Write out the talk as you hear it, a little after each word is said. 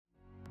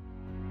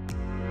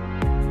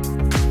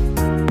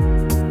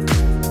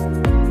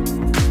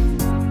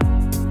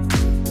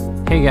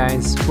Hey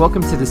guys,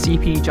 welcome to the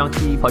CPD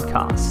Junkie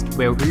podcast,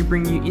 where we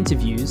bring you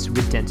interviews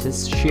with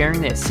dentists sharing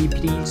their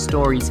CPD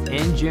stories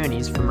and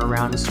journeys from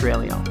around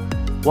Australia.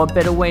 What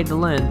better way to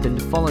learn than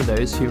to follow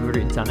those who've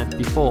already done it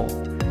before?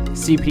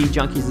 CPD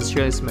Junkie is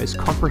Australia's most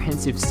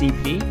comprehensive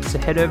CPD, so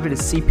head over to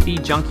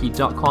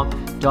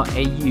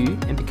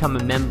cpdjunkie.com.au and become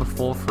a member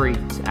for free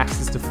to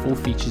access the full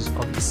features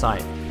of the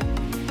site.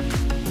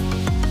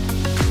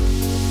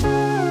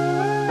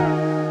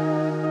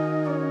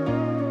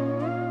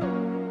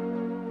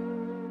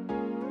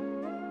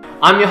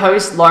 I'm your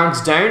host, Lawrence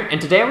Doan,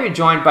 and today we're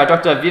joined by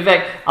Dr.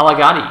 Vivek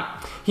Alagadi.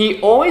 He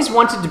always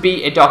wanted to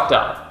be a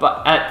doctor,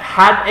 but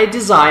had a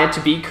desire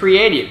to be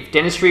creative.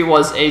 Dentistry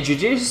was a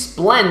judicious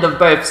blend of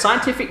both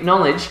scientific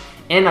knowledge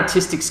and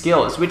artistic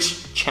skills,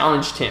 which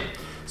challenged him.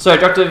 So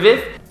Dr.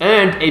 Viv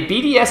earned a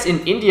BDS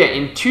in India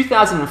in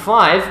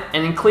 2005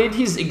 and cleared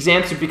his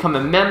exams to become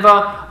a member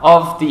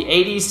of the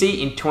ADC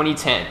in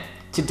 2010.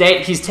 To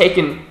date, he's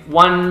taken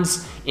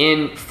ones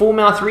in full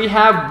mouth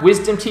rehab,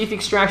 wisdom teeth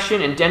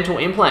extraction, and dental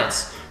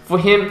implants. For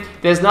him,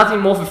 there's nothing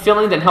more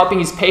fulfilling than helping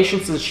his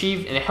patients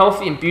achieve a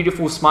healthy and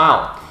beautiful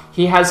smile.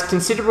 He has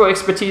considerable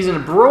expertise in a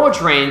broad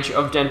range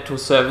of dental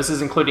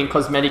services, including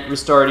cosmetic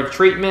restorative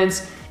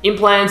treatments,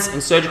 implants,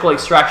 and surgical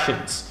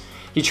extractions.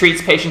 He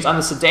treats patients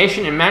under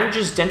sedation and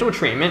manages dental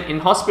treatment in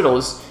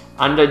hospitals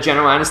under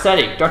general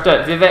anesthetic.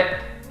 Dr. Vivek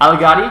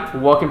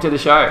Alagadi, welcome to the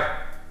show.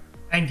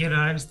 Thank you,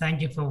 Lawrence.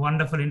 Thank you for a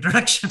wonderful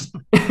introduction.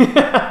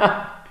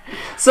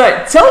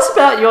 So, tell us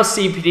about your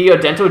CPD or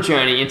dental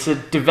journey into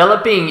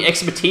developing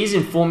expertise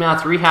in full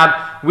mouth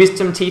rehab,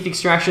 wisdom teeth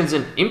extractions,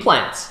 and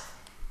implants.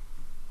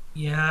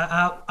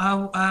 Yeah,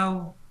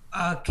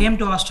 I came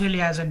to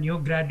Australia as a new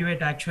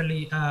graduate.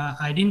 Actually,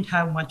 I didn't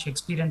have much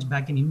experience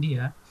back in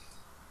India.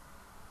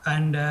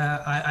 And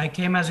I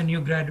came as a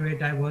new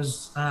graduate. I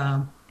was,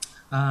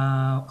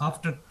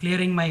 after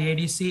clearing my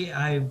ADC,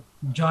 I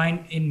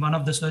joined in one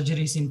of the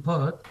surgeries in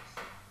Perth.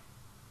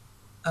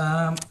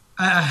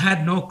 I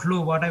had no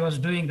clue what I was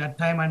doing that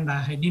time, and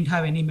I didn't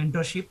have any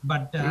mentorship,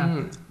 but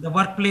the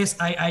workplace,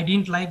 I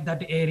didn't like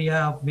that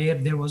area where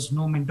there was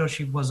no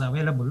mentorship was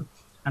available.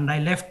 And I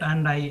left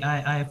and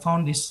I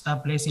found this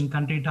place in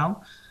Country Town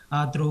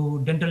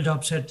through Dental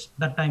Job Search.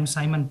 That time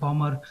Simon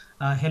Palmer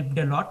helped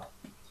a lot.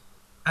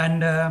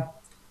 And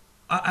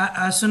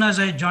as soon as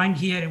I joined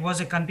here, it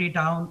was a country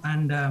town,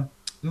 and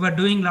we were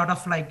doing a lot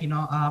of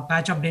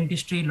patch-up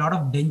dentistry, a lot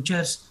of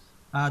dentures.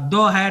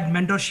 Though I had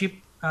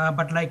mentorship,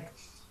 but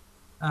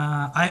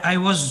I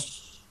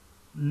was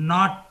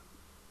not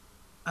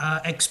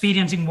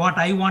experiencing what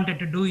I wanted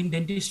to do in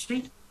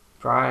dentistry.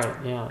 Right,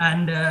 yeah.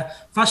 And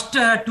first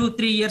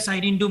 2-3 years, I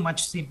didn't do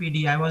much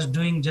CPD. I was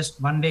doing just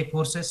one-day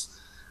courses,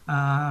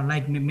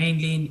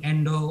 mainly in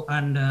endo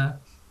and,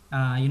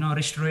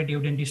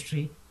 restorative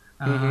dentistry.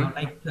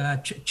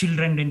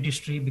 Children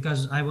dentistry,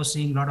 because I was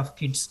seeing a lot of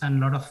kids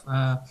and a lot of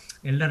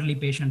elderly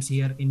patients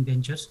here in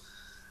dentures.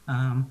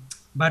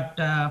 But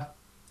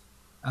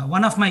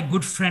one of my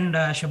good friend,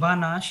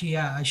 Shabana,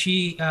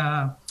 she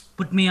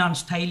put me on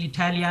Style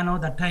Italiano.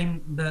 That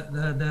time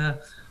the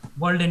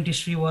world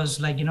dentistry was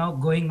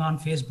going on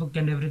Facebook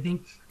and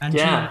everything. And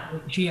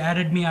she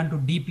added me onto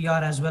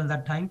DPR as well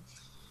that time.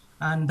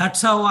 And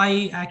that's how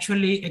I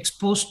actually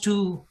exposed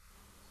to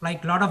a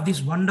lot of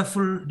this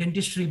wonderful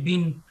dentistry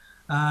being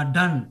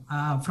done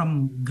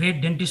from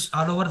great dentists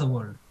all over the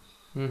world.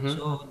 Mm-hmm.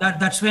 So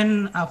that's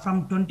when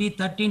from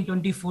 2013,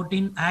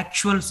 2014,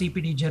 actual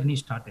CPD journey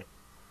started.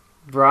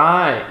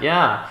 Right,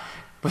 yeah.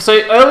 So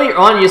earlier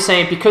on, you're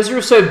saying because you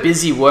were so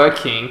busy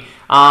working,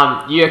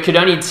 you could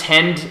only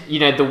attend,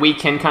 the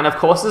weekend kind of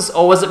courses,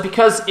 or was it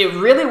because it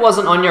really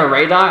wasn't on your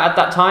radar at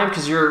that time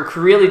because you're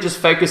really just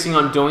focusing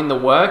on doing the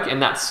work,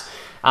 and that's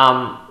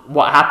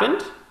what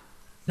happened?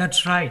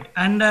 That's right.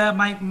 And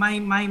my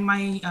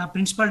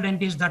principal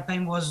dentist that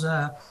time was,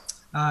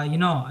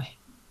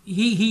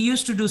 he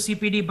used to do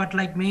CPD, but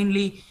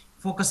mainly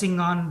focusing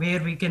on where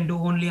we can do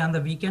only on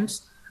the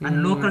weekends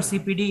and local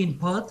CPD in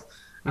Perth.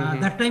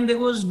 That time there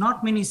was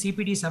not many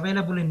CPDs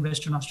available in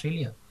Western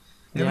Australia.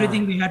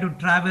 Everything we had to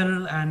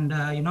travel, and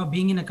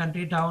being in a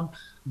country town,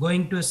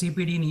 going to a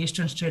CPD in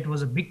Eastern State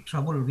was a big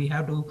trouble. We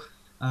have to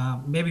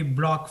maybe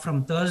block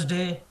from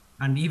Thursday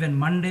and even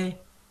Monday.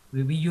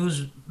 We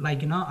use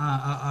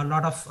a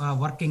lot of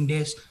working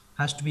days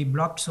has to be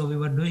blocked. So we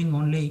were doing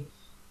only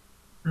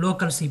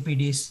local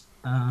CPDs.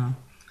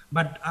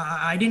 But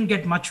I didn't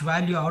get much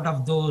value out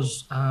of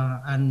those.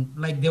 And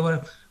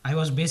I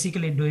was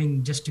basically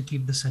doing just to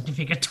keep the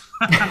certificate.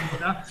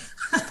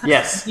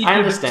 Yes, I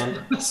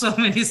understand. So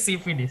many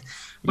CPDs.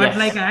 But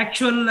yes.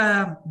 Actual,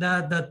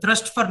 the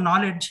thrust for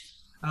knowledge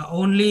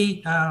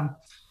only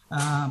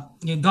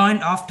going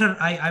after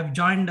I've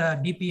joined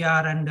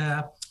DPR, and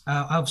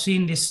I've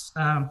seen this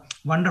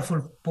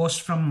wonderful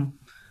post from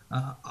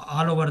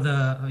all over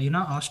the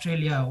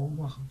Australia,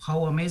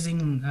 how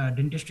amazing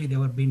dentistry they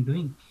were been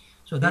doing.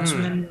 So that's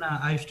when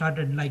I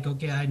started I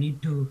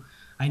need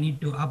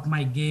to up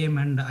my game,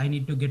 and I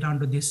need to get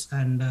onto this,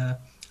 and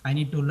I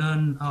need to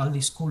learn all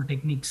these cool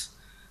techniques.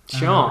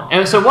 Sure.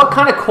 And so what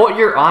kind of caught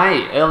your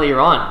eye earlier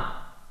on?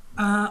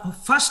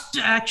 First,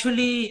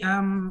 actually,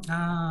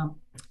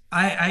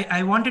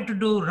 I wanted to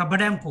do rubber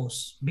dam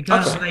course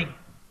because Okay. like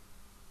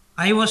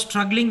I was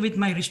struggling with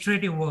my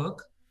restorative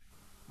work.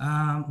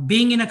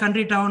 Being in a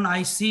country town,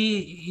 I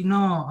see,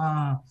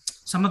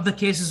 some of the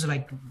cases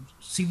like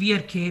severe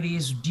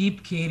caries,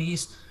 deep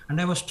caries, and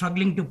I was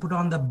struggling to put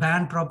on the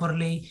band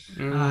properly.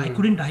 I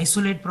couldn't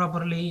isolate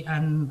properly,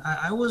 and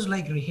I was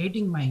like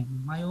hating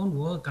my own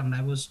work, and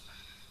I was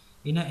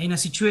in a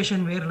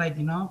situation where like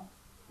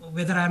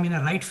whether I'm in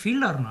a right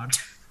field or not.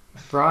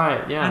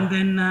 Right. And Yeah.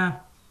 then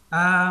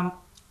um,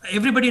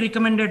 everybody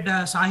recommended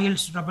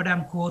Sahil's rubber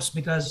dam course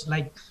because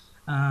like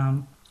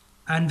um,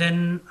 and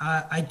then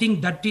I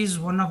think that is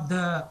one of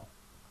the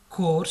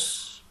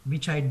course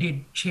which I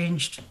did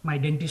changed my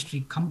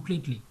dentistry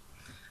completely.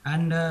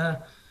 And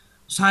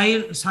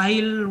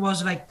Sahil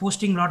was like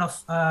posting a lot of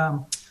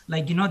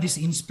like these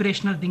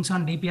inspirational things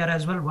on DPR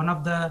as well. One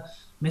of the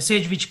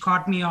message which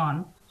caught me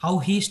on how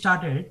he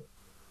started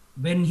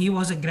when he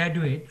was a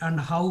graduate and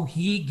how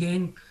he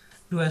gained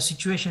to a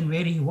situation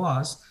where he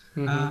was.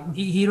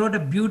 He wrote a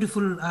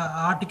beautiful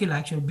article,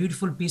 actually,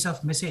 beautiful piece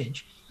of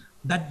message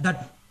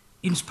that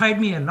inspired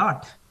me a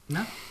lot. You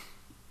know?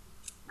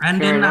 And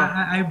Fair then enough.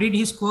 I did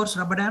his course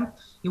rubber dam.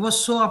 He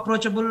was so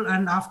approachable,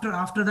 and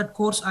after that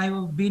course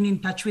I've been in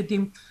touch with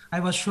him. I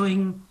was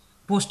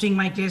posting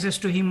my cases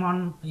to him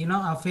on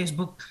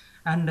Facebook,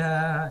 and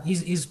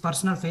his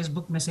personal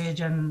Facebook message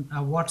and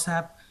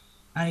WhatsApp,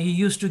 and he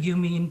used to give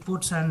me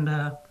inputs and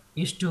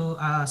used to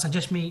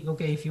suggest me,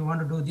 okay, if you want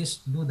to do this,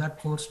 do that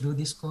course, do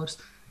this course.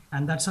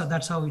 And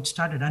that's how it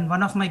started. And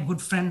one of my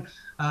good friend,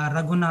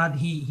 Raghunath,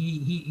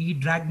 he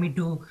dragged me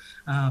to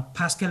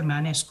Pascal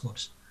Manet's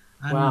course.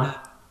 And Wow.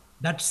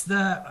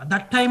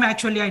 that time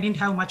actually I didn't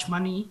have much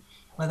money,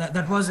 but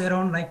that was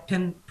around like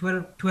 10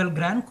 12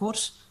 grand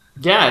course.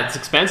 Yeah, it's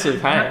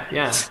expensive. Yeah. Hey.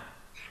 Yeah.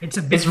 It's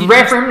a It's big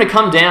rare for investment. him to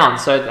come down,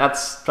 so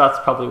that's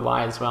probably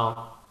why as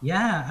well.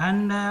 Yeah,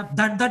 and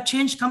that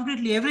changed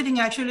completely everything.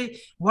 Actually,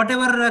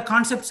 whatever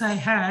concepts I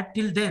had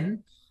till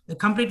then,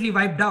 completely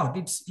wiped out.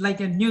 It's like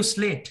a new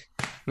slate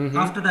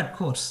after that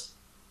course.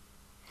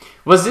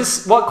 Was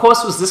this what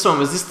course was this one?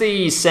 Was this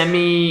the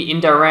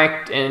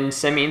semi-indirect and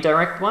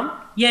semi-indirect one?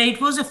 Yeah,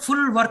 it was a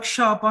full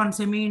workshop on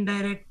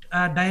semi-indirect,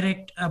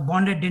 direct,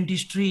 bonded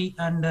dentistry,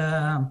 and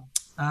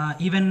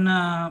even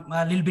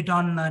a little bit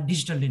on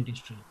digital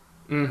dentistry.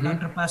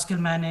 Dr. Pascal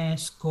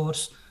Manet's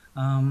course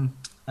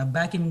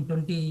back in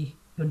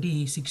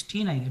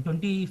 2016,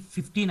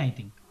 2015, I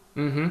think.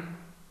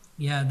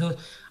 Yeah,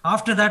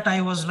 after that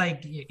I was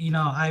like,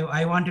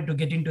 I wanted to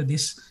get into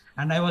this,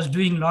 and I was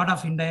doing a lot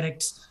of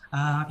indirects,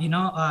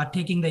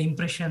 taking the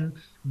impression,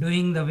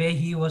 doing the way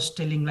he was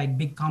telling, like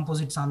big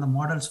composites on the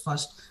models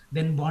first,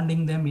 then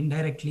bonding them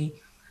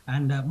indirectly.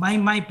 And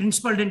my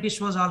principal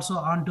dentist was also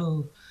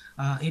onto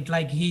it.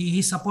 Like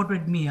he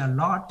supported me a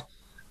lot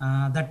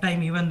that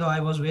time, even though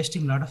I was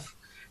wasting a lot of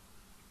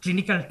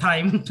clinical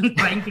time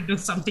trying to do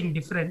something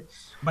different,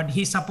 but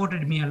he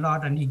supported me a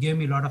lot and he gave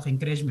me a lot of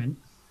encouragement.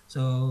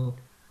 So,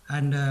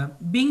 and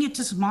being it's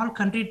a small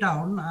country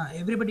town,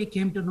 everybody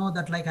came to know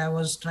that like I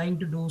was trying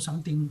to do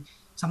something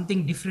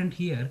different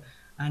here.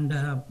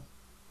 And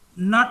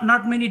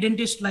not many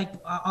dentists, like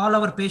all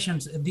our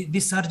patients,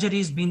 this surgery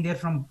has been there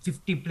from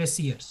 50 plus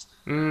years.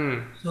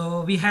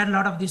 So we had a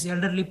lot of these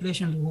elderly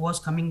patients who was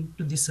coming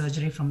to this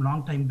surgery from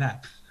long time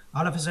back.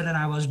 All of a sudden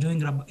I was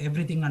doing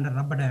everything under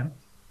rubber dam,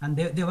 and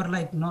they were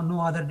like,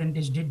 no other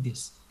dentist did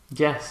this.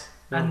 Yes.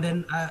 Yeah. And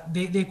then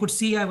they could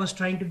see I was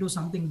trying to do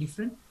something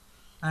different,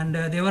 and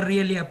they were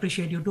really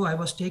appreciative too. I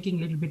was taking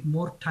a little bit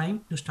more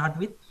time to start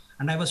with,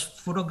 and I was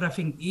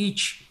photographing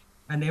each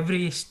and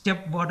every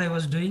step what I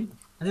was doing,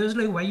 and they was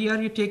like, why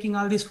are you taking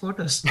all these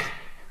photos?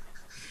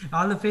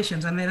 All the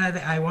patients. And then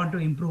I want to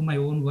improve my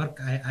own work.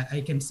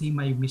 I can see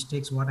my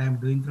mistakes, what I am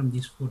doing from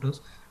these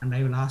photos, and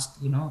I will ask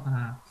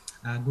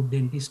a good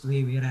dentist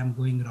where I'm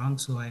going wrong,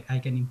 so I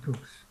can improve.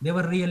 They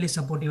were really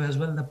supportive as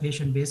well, the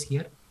patient base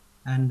here.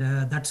 And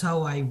that's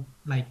how I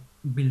like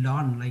build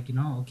on, like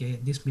okay,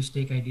 this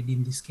mistake I did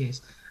in this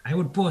case, I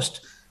would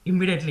post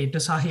immediately to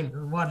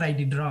Sahil what I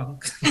did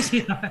wrong.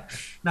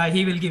 Now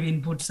he will give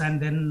inputs, and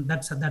then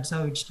that's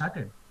how it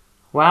started.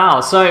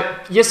 Wow. So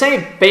you're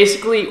saying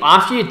basically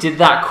after you did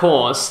that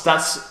course,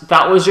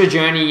 that was your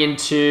journey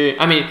into.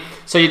 I mean,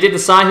 so you did the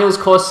Sahil's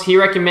course. He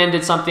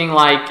recommended something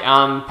like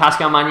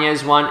Pascal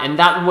Manier's one, and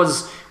that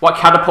was what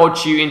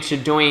catapulted you into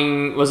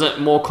doing. Was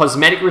it more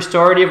cosmetic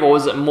restorative, or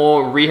was it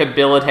more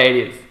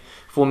rehabilitative,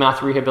 full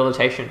mouth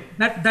rehabilitation?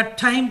 That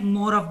time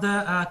more of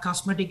the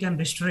cosmetic and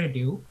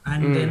restorative.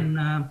 And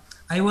then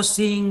I was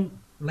seeing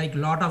like a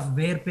lot of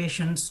wear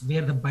patients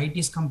where the bite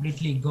is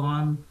completely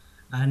gone,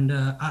 and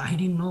I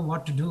didn't know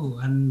what to do.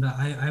 And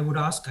I would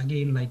ask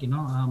again, like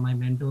my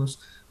mentors,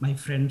 my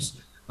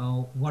friends,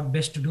 what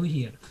best to do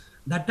here.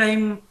 That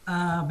time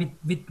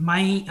with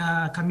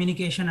my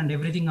communication and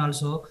everything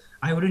also,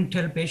 I wouldn't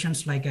tell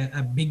patients like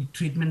a big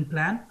treatment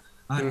plan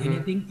or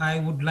anything. I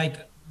would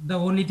like, the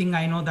only thing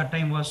I know that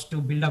time was to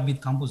build up with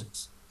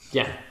composites.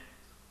 Yeah.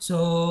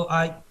 So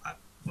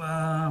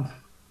uh,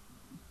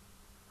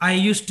 I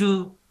used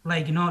to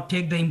like,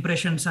 take the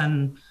impressions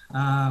and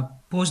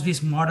post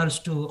these models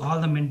to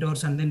all the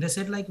mentors. And then they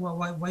said like,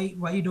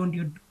 why don't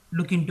you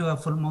look into a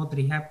full mouth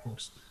rehab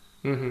course?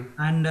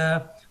 And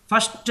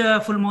first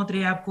full mouth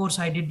rehab course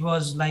I did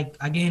was like,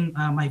 again,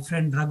 my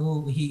friend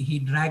Raghu, he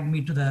dragged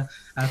me to the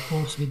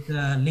course with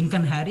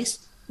Lincoln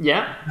Harris.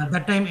 Yeah. At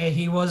that time,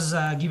 he was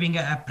giving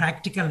a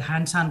practical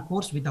hands-on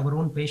course with our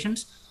own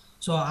patients.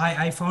 So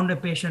I found a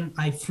patient,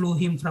 I flew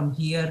him from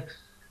here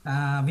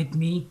with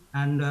me,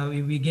 and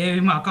we gave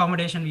him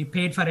accommodation, we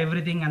paid for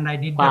everything, and I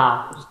did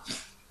Wow.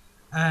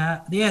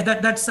 that. Yeah,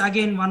 that's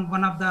again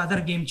one of the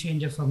other game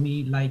changer for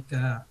me. Like,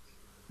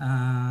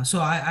 so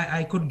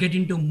I could get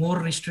into more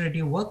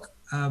restorative work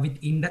with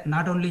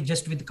not only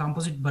just with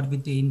composite, but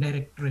with the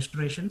indirect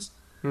restorations.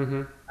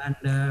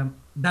 And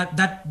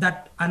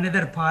that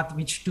another path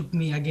which took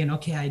me again,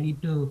 okay, I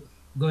need to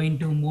go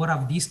into more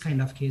of these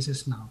kind of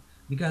cases now,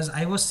 because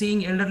I was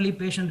seeing elderly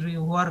patients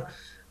who are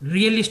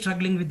really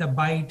struggling with the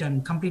bite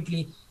and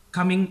completely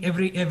coming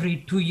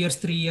every 2 years,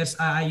 3 years.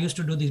 I used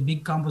to do this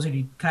big composite,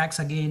 it cracks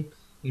again,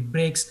 it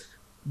breaks,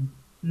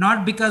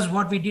 not because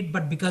what we did,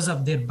 but because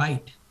of their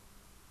bite.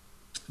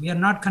 We are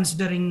not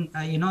considering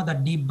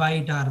the deep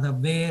bite or the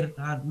wear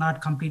are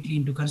not completely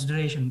into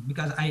consideration,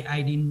 because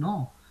I didn't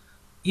know.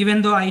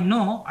 Even though I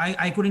know,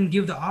 I couldn't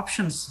give the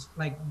options,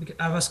 like, because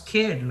I was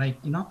scared, like,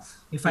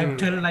 if I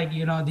tell like,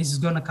 this is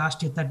going to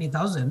cost you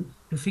 30,000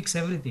 to fix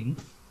everything.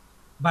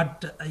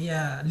 But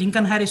yeah,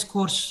 Lincoln Harris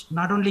course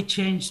not only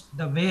changed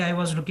the way I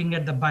was looking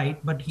at the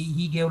bite, but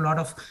he gave a lot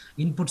of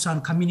inputs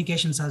on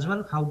communications as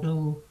well, how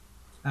to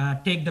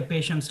take the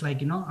patients,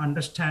 like,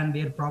 understand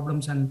their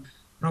problems and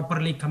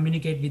properly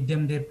communicate with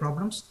them their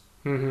problems.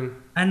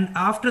 And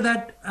after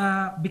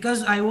that,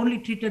 because I only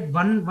treated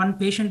one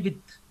patient with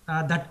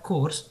that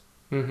course,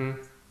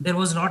 there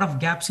was a lot of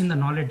gaps in the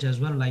knowledge as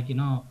well. Like,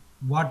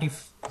 what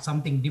if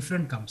something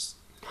different comes?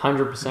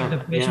 100%. If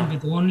the patient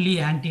with only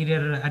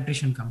anterior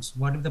attrition comes?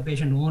 What if the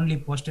patient only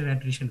posterior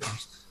attrition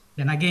comes?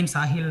 Then again,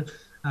 Sahil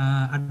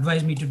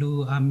advised me to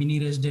do a mini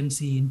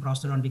residency in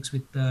prosthodontics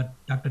with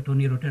Dr.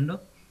 Tony Rotendo.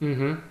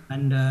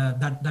 And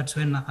that's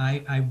when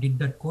I did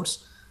that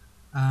course,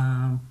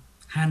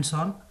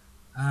 hands-on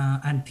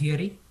and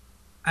theory.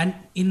 And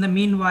in the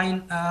meanwhile,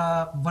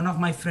 one of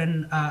my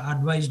friend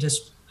advised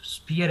us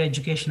spear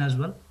education as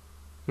well.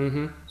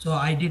 So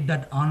I did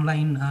that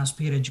online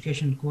spear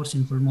education course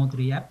in full mouth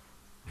rehab.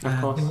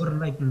 There were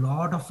like a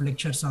lot of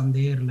lectures on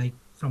there, like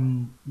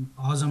from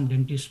awesome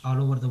dentists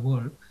all over the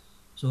world.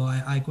 So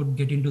I could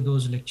get into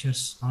those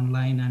lectures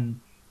online, and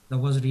that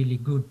was really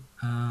good.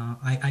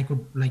 I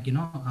could, like,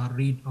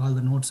 read all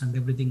the notes and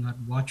everything, or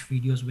watch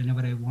videos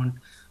whenever I want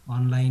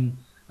online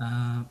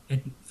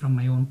from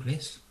my own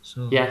place.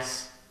 So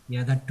yes,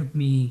 yeah, that took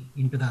me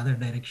into the other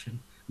direction.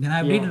 Then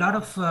I did a lot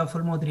of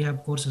full mouth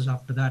rehab courses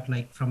after that,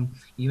 like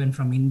even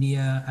from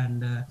India.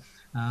 And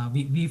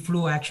we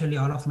flew, actually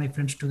all of my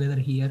friends together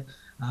here.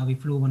 We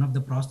flew one of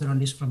the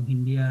prosthodontists from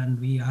India, and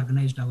we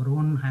organized our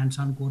own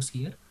hands-on course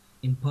here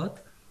in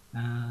Perth.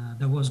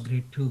 That was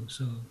great too.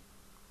 So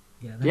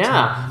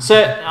yeah. So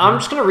I'm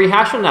just going to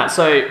rehash on that.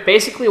 So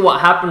basically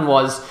what happened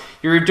was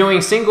you were doing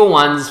single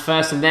ones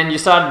first, and then you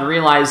started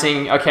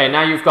realizing, okay,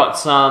 now you've got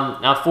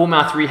some full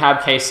mouth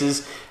rehab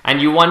cases, and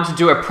you wanted to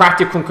do a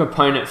practical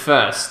component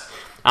first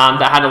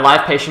that had a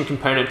live patient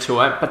component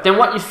to it. But then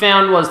what you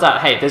found was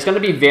that, hey, there's going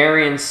to be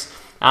variance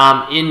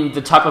in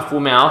the type of full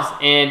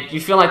mouth, and you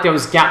feel like there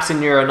was gaps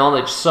in your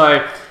knowledge.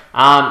 So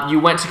you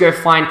went to go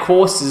find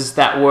courses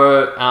that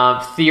were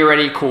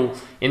theoretical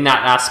in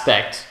that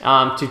aspect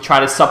to try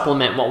to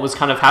supplement what was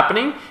kind of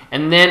happening.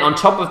 And then on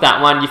top of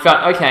that one, you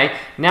felt, okay,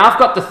 now I've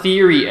got the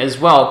theory as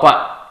well,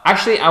 but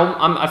actually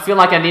I feel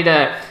like I need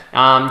to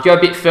go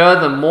a bit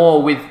further,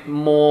 more with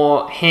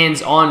more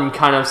hands-on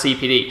kind of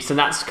CPD. So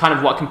that's kind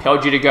of what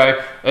compelled you to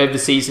go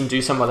overseas and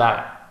do some of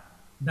that.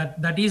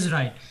 That is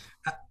right.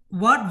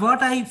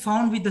 What I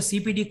found with the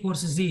CPD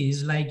courses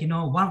is, like,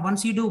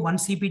 once you do one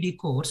CPD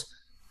course,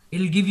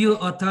 it'll give you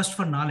a thirst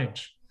for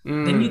knowledge.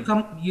 Then you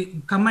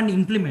come and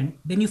implement,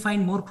 then you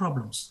find more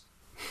problems.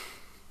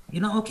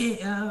 Okay,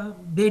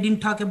 they didn't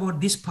talk about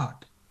this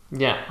part.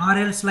 Yeah. Or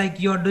else, like,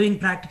 you're doing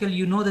practical,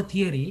 the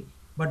theory,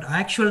 but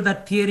actual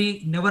that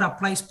theory never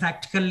applies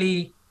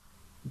practically.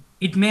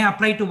 It may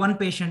apply to one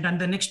patient,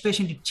 and the next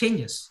patient it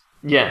changes.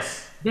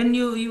 Yes. Then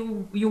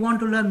you want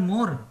to learn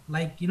more,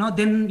 like,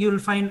 then you'll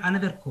find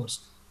another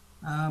course.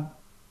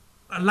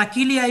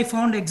 Luckily, I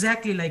found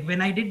exactly, like,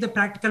 when I did the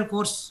practical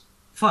course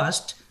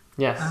first,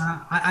 yes,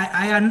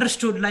 I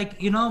understood,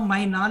 like,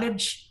 my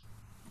knowledge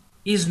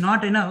is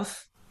not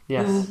enough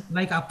to,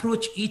 like,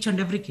 approach each and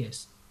every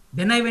case.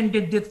 Then I went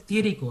did the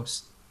theory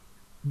course.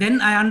 Then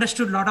I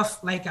understood a lot of,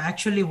 like,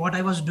 actually what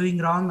I was doing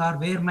wrong, or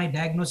where my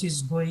diagnosis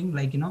is going.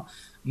 Like,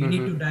 you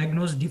need to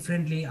diagnose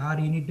differently, or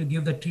you need to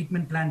give the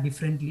treatment plan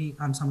differently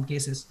on some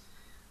cases.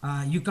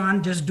 You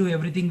can't just do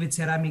everything with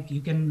ceramic.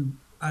 You can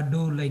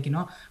do, like,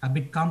 a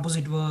bit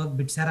composite work,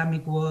 bit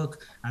ceramic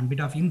work, and bit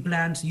of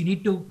implants. You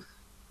need to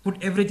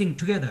put everything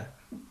together.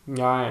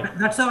 Right.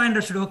 That's how I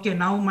understood. Okay,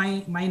 now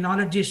my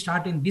knowledge is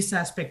start in this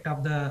aspect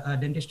of the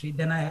dentistry.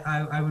 Then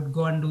I would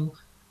go and do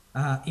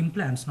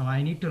implants. Now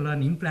I need to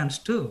learn implants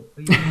too.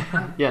 You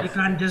Yes.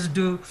 can't just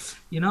do,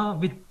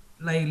 with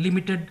like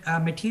limited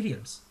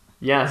materials.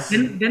 Yes.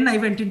 Then I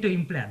went into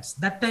implants.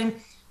 That time,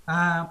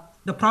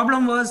 the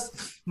problem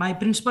was my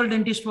principal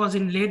dentist was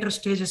in later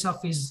stages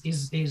of his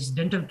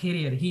dental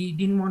career. He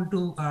didn't want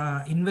to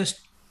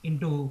invest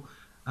into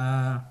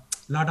a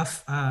lot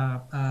of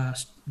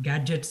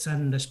gadgets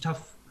and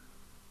stuff.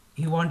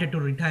 He wanted to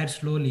retire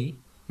slowly.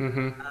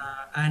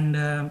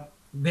 And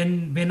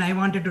when I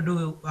wanted to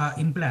do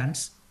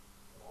implants,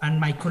 and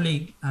my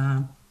colleague,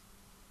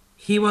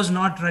 he was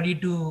not ready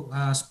to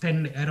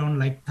spend around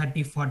like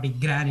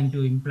 30-40 grand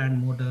into implant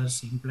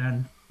motors,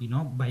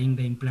 buying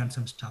the implants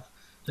and stuff.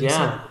 So he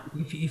said,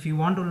 Yeah. if you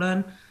want to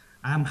learn,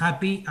 I'm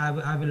happy.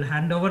 I will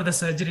hand over the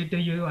surgery to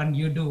you and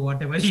you do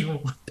whatever you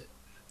want.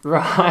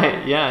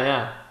 Right. Yeah.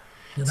 Yeah.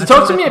 So So that's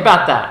talk how to me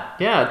about that.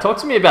 Yeah, talk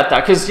to me about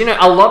that because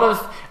a lot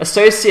of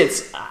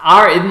associates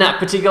are in that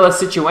particular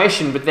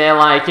situation, but they're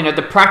like,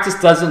 the practice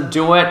doesn't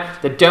do it.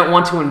 They don't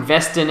want to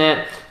invest in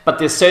it, but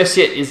the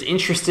associate is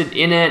interested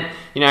in it.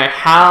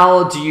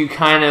 How do you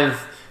kind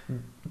of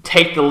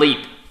take the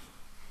leap?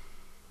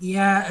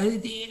 Yeah,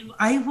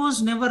 I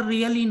was never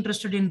really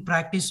interested in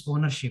practice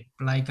ownership.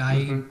 Like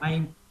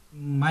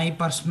my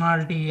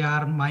personality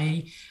or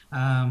my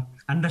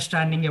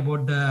understanding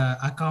about the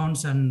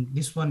accounts and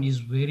this one is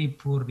very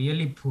poor,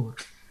 really poor.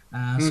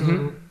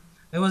 So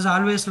I was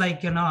always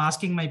like,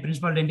 asking my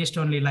principal dentist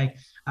only like,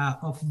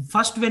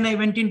 first when I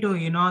went into,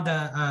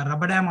 the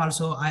rubber dam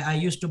also, I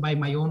used to buy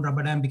my own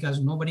rubber dam because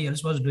nobody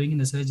else was doing in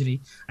the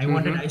surgery. I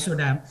wanted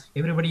isodam,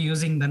 everybody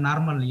using the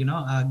normal,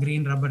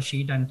 green rubber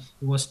sheet and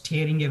it was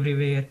tearing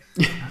everywhere.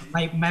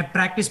 My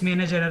practice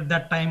manager at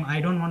that time,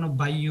 I don't want to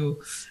buy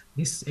you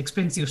this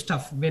expensive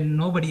stuff when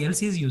nobody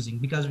else is using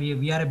because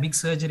we are a big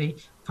surgery,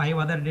 4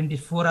 other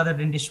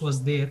dentists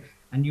was there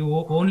and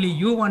only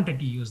you wanted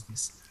to use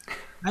this.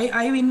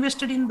 I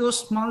invested in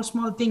those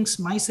small things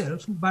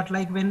myself, but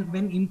like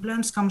when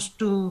implants comes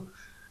to,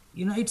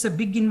 it's a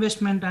big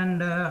investment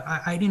and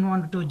I didn't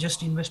want to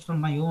just invest from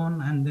my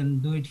own and then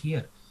do it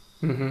here.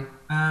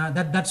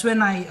 That's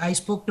when I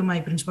spoke to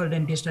my principal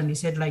dentist and he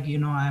said like,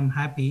 I'm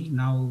happy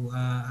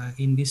now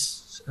in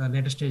this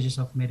later stages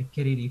of my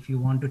career. If you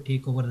want to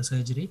take over the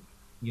surgery,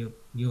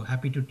 you're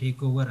happy to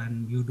take over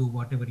and you do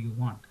whatever you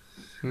want.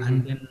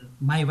 And then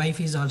my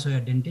wife is also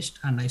a dentist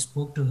and I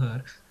spoke to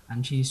her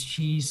and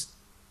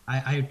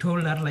I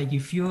told her like,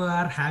 if you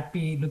are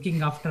happy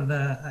looking after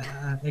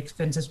the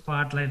expenses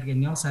part, like,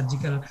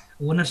 surgical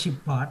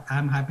ownership part,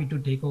 I'm happy to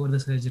take over the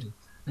surgery.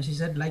 And she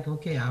said like,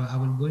 okay, I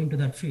will go into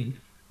that field.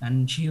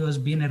 And she has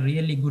been a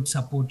really good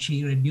support.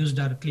 She reduced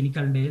her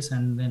clinical days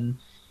and then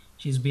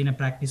she's been a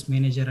practice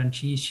manager and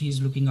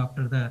she's looking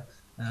after the,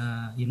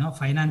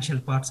 financial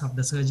parts of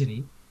the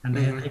surgery. And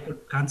I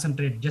could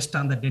concentrate just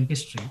on the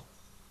dentistry.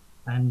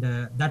 And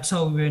that's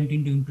how we went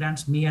into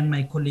implants, me and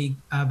my colleague.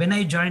 When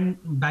I joined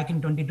back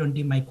in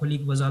 2020, my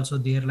colleague was also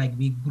there, like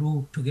we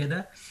grew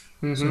together.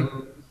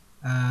 So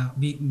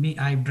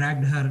I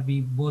dragged her,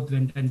 we both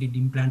went and did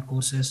implant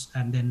courses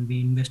and then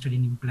we invested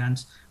in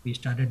implants. We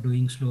started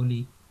doing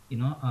slowly,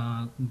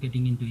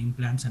 getting into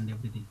implants and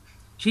everything.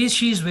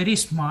 She's very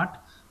smart.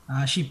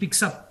 She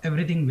picks up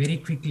everything very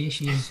quickly.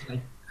 She's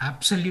like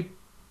absolute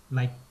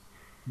like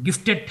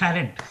gifted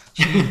talent.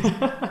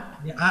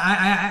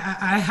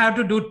 I have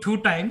to do 2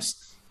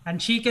 times and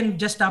she can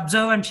just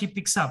observe and she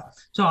picks up.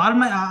 So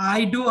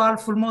I do all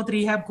full mouth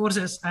rehab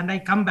courses and I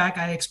come back,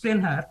 I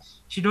explain her.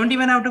 She don't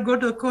even have to go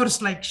to a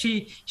course. Like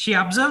she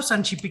observes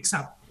and she picks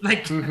up.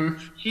 Like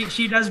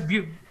she does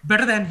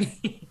better than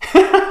me.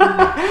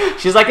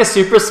 She's like a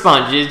super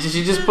sponge.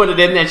 She just put it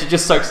in there and she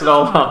just soaks it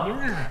all up.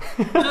 Yeah.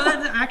 So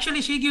that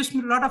actually she gives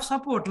me a lot of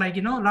support, like,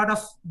 a lot of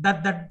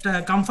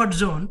that comfort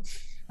zone.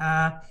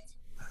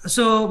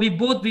 So we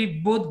both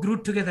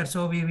grew together.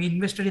 So we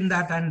invested in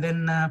that. And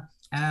then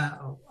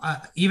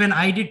even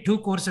I did 2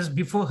 courses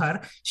before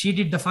her. She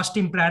did the first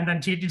implant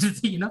and she did,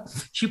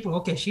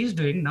 she's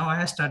doing, now I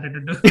have started to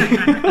do.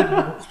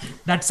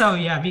 That's how,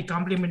 we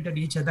complemented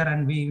each other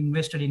and we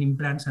invested in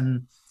implants.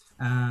 And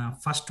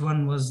first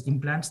one was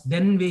implants.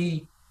 Then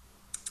we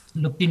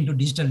looked into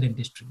digital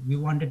dentistry. We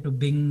wanted to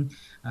bring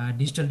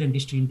digital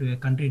dentistry into a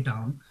country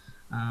town.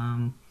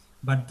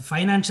 But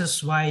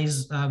finances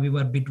wise, we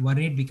were a bit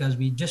worried because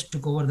we just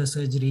took over the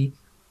surgery.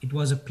 It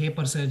was a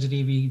paper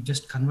surgery. We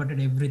just converted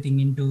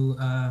everything into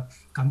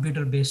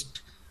computer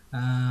based.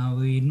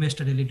 We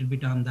invested a little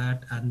bit on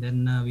that. And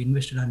then we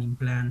invested on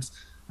implants.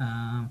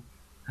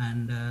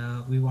 And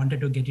we wanted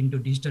to get into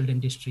digital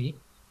dentistry.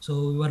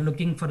 So we were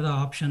looking for the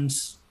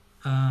options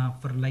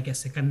for like a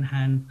second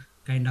hand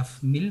kind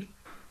of mill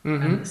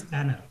and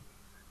scanner.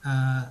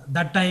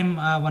 That time,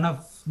 one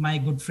of my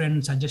good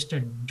friends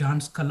suggested John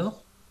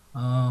Scalo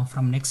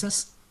from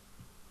Nexus.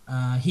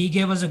 He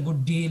gave us a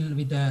good deal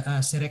with a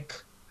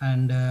CEREC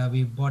and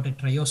we bought a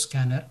Trio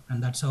scanner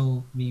and that's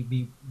how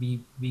we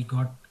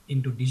got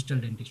into digital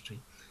dentistry.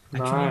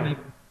 Actually,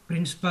 my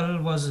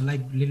principal was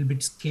like a little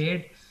bit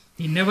scared.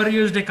 He never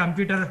used a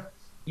computer.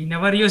 He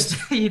never used,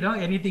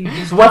 anything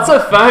digital. What's a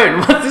phone?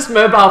 What's this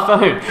mobile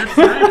phone? That's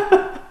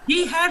right.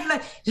 He had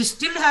like, he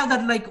still have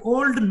that like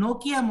old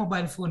Nokia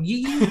mobile phone.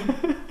 He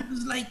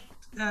was like,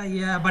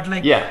 yeah, but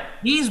like, Yeah.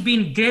 he's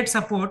been great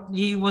support.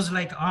 He was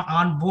like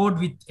on board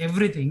with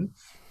everything.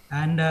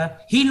 And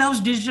he loves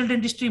digital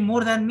dentistry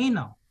more than me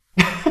now.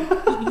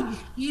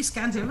 He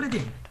scans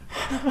everything.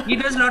 He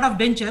does a lot of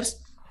dentures.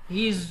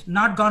 He's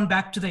not gone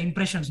back to the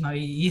impressions now.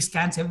 He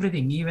scans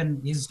everything.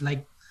 Even is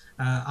like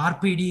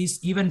RPDs,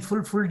 even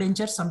full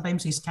dentures.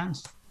 Sometimes he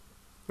scans.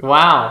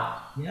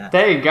 Wow. Yeah.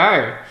 There you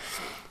go.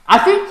 I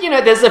think,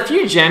 there's a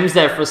few gems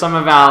there for some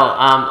of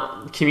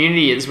our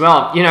community as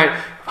well.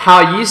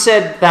 How you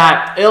said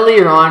that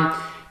earlier on,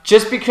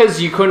 just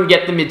because you couldn't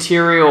get the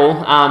material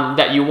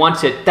that you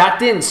wanted, that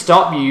didn't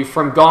stop you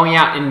from going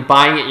out and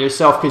buying it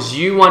yourself because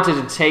you wanted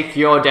to take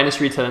your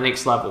dentistry to the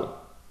next level.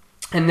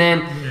 And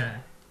then,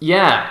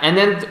 and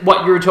then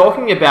what you were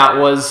talking about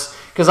was,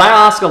 because I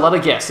ask a lot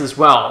of guests as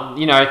well,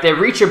 if they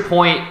reach a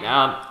point,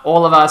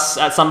 all of us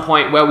at some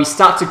point where we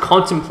start to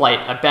contemplate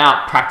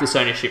about practice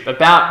ownership,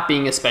 about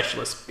being a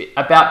specialist,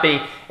 about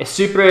being a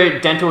super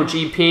dental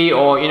GP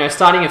or,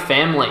 starting a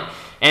family.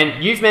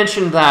 And you've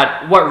mentioned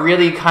that what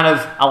really kind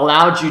of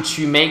allowed you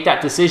to make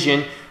that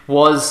decision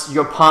was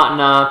your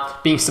partner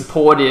being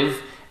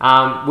supportive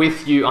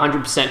with you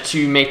 100%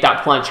 to make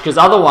that plunge. Because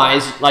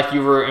otherwise, like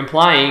you were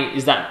implying,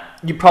 is that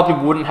you probably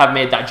wouldn't have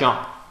made that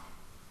jump.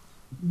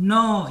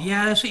 No,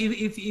 yeah. So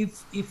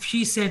if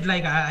she said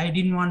like I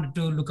didn't want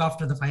to look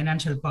after the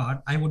financial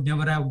part, I would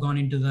never have gone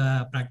into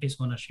the practice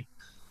ownership,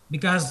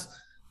 because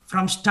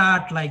from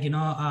start, like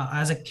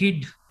as a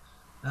kid,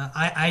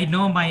 I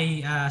know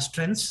my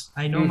strengths,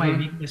 I know my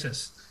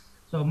weaknesses.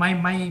 So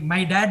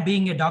my dad,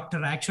 being a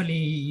doctor,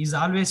 actually is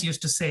always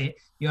used to say,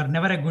 "You are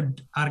never a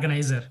good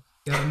organizer.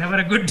 You are never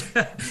a good,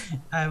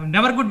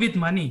 never good with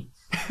money."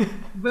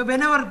 But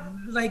whenever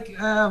like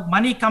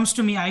money comes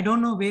to me, I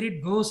don't know where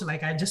it goes.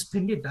 Like I just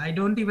spend it. I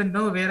don't even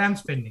know where I'm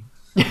spending.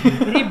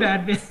 Very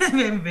bad.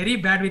 I'm very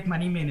bad with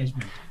money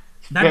management.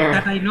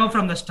 That I know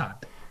from the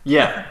start.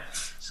 Yeah.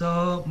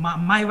 So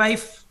my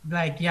wife,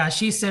 like,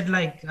 she said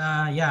like,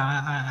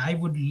 I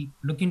would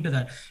look into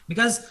that,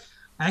 because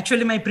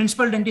actually my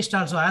principal dentist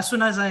also, as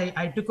soon as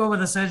I took over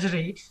the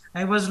surgery,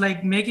 I was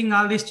like making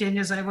all these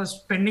changes. I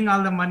was spending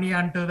all the money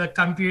onto the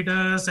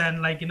computers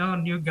and like,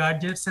 new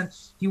gadgets. And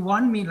he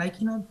warned me like,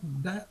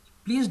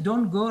 please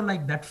don't go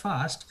like that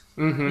fast.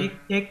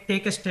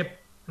 Take a step,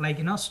 like,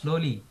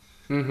 slowly.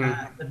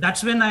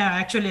 That's when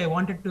I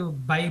wanted to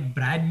buy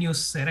brand new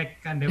CEREC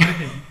and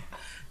everything.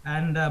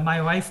 And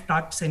my wife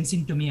talked sense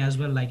into me as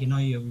well. Like,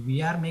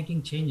 we are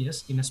making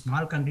changes in a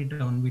small country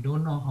town. We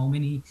don't know how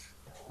many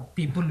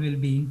people will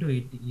be into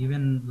it.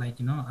 Even like,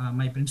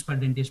 my principal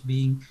dentist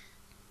being,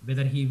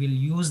 whether he will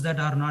use that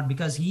or not,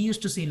 because he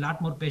used to see a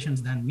lot more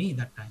patients than me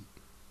that time.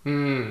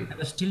 I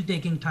was still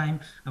taking time.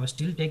 I was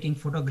still taking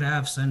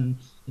photographs, and,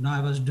 I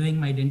was doing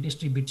my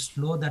dentistry a bit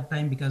slow that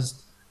time,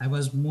 because I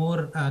was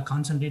more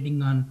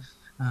concentrating on,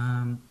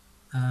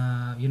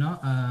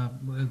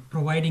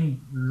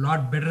 providing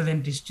lot better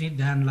dentistry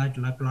than like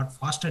lot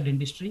faster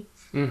dentistry.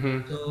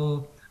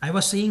 So I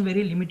was seeing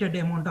very limited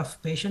amount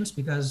of patients,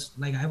 because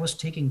like I was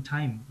taking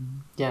time.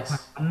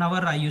 Yes. 1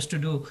 hour I used to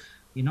do,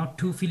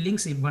 2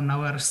 fillings in 1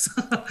 hour.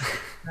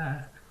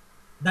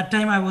 That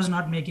time I was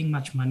not making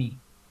much money.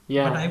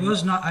 Yeah. But I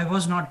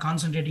was not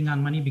concentrating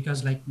on money,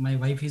 because like my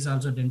wife is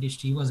also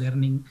dentist. She was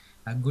earning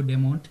a good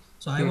amount.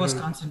 So I was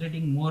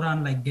concentrating more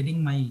on like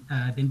getting my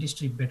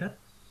dentistry better.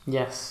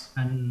 Yes.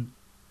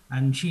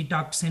 And she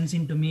talked sense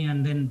into me,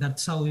 and then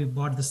that's how we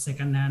bought the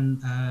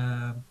second-hand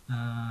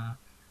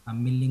a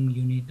milling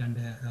unit and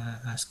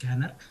a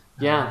scanner.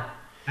 Yeah.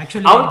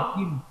 Actually,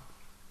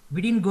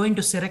 we didn't go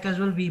into CEREC as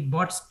well. We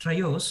bought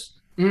Trios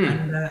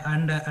and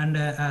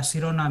a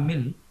Sirona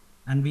mill,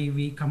 and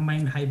we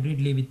combined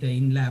hybridly with the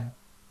InLab.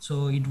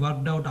 So it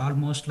worked out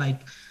almost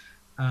like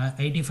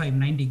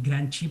 85-90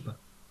 grand cheaper.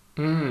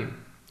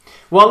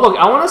 Well, look,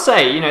 I want to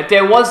say,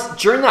 there was,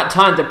 during that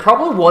time, there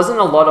probably wasn't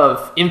a lot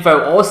of info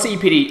or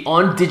CPD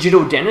on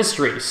digital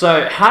dentistry.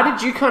 So how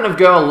did you kind of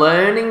go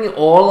learning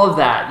all of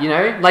that?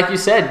 Like you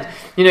said,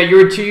 you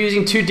were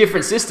using 2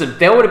 different systems.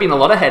 There would have been a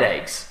lot of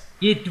headaches.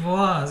 It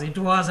was.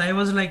 I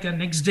was like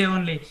next day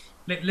only,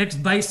 let's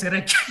buy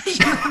CEREC.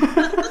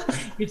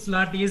 It's a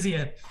lot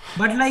easier.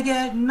 But like,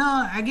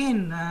 no,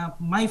 again,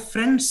 my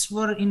friends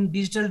were in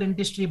digital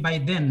dentistry by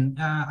then.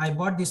 I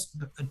bought this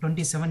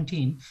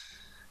 2017.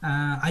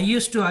 I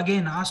used to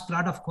again ask a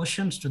lot of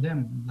questions to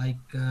them. Like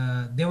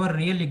they were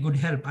really good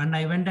help. And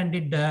I went and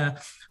did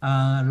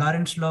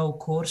Lawrence Law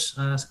course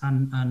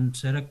on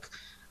CEREC.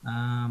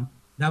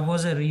 That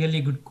was a really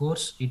good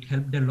course. It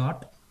helped a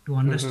lot to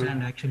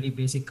understand actually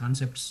basic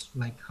concepts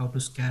like how to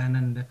scan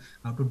and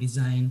how to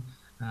design.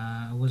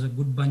 Was a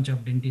good bunch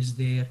of dentists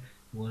there.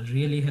 Was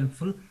really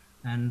helpful.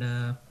 And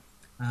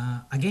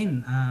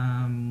again,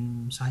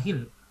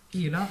 Sahil,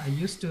 I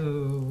used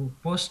to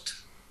post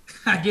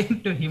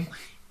again to him.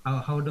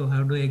 how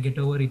do I get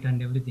over it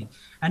and everything.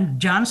 And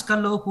John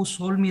Scullo, who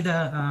sold me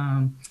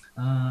the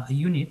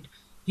unit,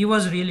 he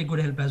was really good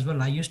help as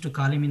well. I used to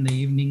call him in the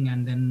evening,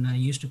 and then he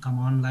used to come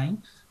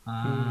online.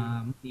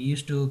 He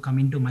used to come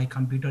into my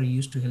computer. He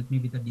used to help me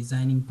with the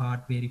designing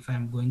part, where if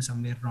I'm going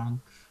somewhere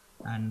wrong.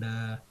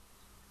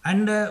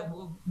 And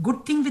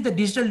good thing with the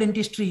digital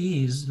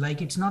dentistry is,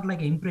 like, it's not like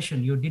an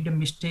impression. You did a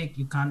mistake,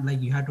 you can't,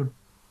 like, you have to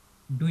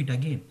do it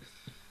again.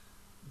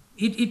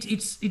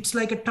 It's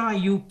like a toy.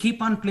 You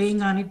keep on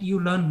playing on it, you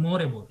learn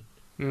more about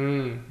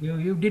it.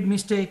 You did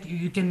mistake,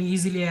 you can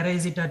easily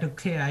erase it at,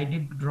 okay, I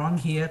did wrong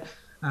here,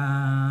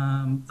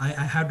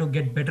 I have to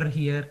get better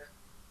here.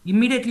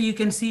 Immediately you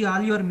can see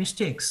all your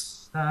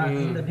mistakes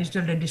in the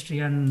digital dentistry.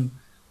 And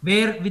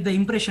where with the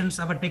impressions,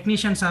 our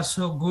technicians are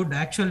so good,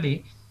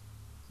 actually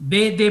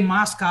they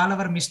mask all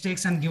our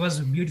mistakes and give us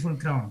beautiful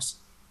crowns.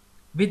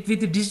 With the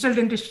digital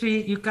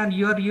dentistry,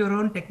 you're your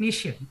own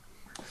technician.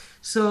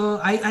 So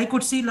I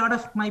could see a lot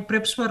of my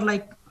preps were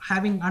like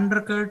having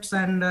undercuts,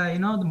 and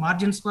the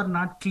margins were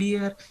not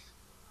clear,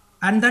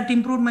 and that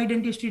improved my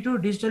dentistry too.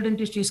 Digital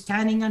dentistry,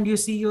 scanning, and you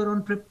see your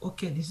own prep.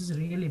 Okay, this is a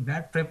really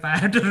bad prep, I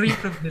had to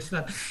re-prep this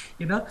one.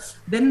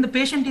 Then the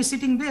patient is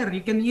sitting there,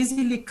 you can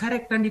easily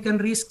correct and you can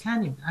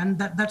rescan it, and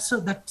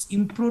that's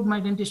improved my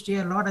dentistry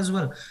a lot as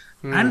well.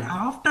 And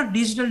after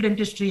digital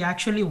dentistry,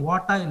 actually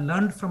what I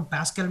learned from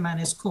Pascal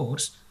Manet's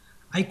course,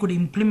 I could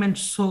implement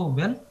so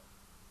well.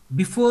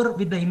 Before,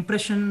 with the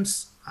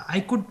impressions, I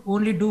could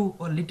only do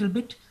a little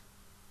bit.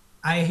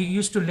 I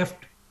used to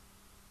left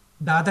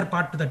the other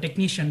part to the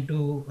technician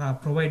to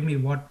provide me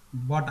what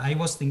I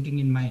was thinking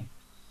in mind.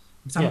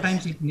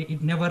 Sometimes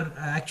it never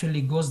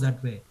actually goes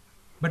that way.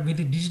 But with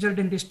the digital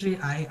dentistry,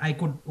 I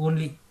could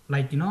only,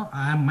 like,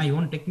 I am my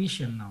own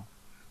technician now.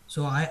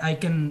 So I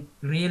can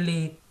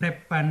really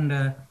prep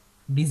and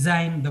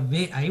design the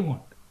way I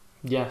want.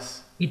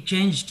 Yes. It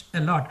changed a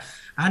lot.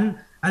 And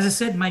as I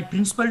said, my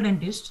principal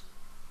dentist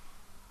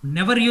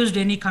never used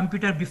any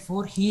computer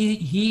before.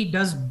 He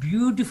does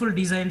beautiful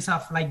designs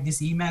of like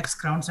this Emax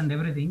crowns and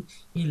everything.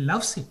 He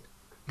loves it.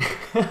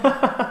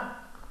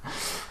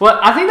 Well,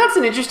 I think that's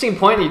an interesting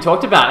point that you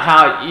talked about,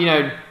 how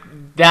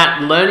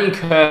that learning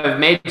curve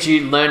made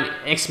you learn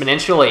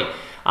exponentially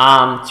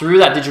through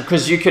that digital,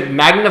 because you could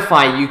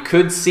magnify, you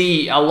could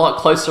see a lot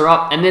closer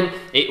up, and then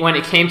when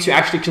it came to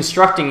actually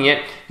constructing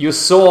it, you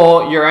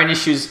saw your own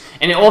issues,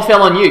 and it all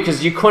fell on you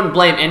because you couldn't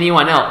blame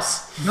anyone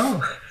else.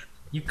 No,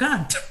 you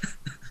can't.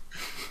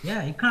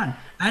 Yeah, you can't.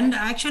 And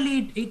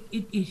actually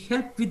it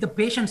helped with the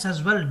patients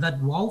as well. That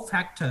wow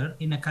factor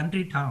in a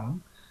country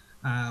town,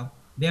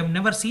 they have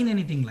never seen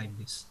anything like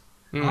this.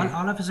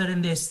 All of a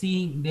sudden they're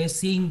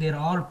seeing their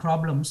all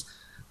problems.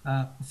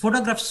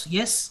 Photographs,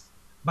 yes,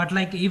 but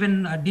like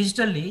even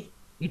digitally,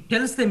 it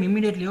tells them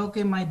immediately,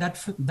 okay, my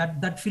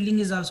that filling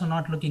is also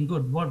not looking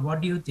good.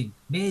 What do you think?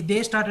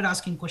 They started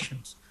asking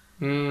questions.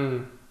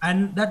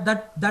 And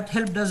that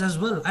helped us as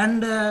well.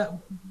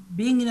 And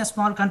being in a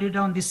small country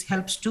town, this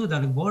helps too.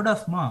 The word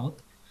of mouth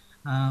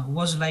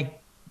was like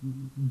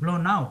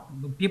blown out.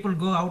 People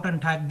go out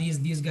and tag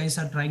these guys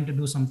are trying to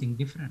do something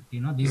different.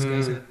 These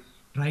guys are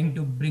trying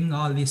to bring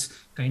all this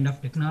kind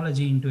of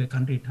technology into a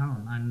country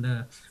town.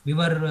 And we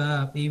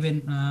were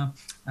even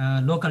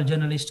local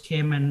journalists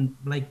came and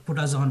like put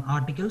us on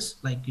articles,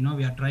 like,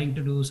 we are trying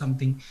to do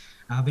something.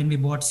 When we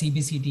bought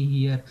CBCT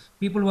here,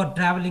 people were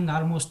traveling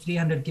almost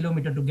 300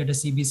 kilometers to get a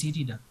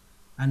CBCT done,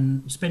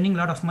 and spending a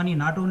lot of money,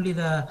 not only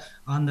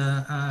on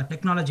the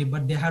technology,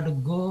 but they had to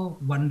go,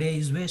 one day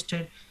is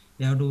wasted,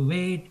 they have to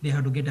wait, they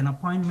have to get an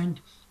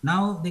appointment.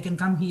 Now they can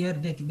come here,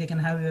 they can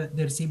have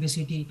their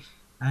CBCT,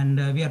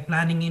 and we are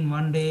planning in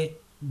one day,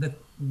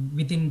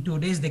 within 2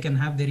 days they can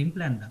have their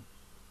implant done.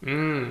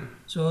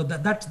 So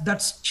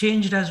that's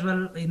changed as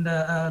well in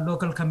the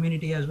local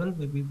community as well.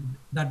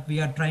 We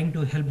are trying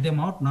to help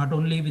them out, not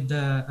only with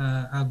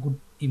the good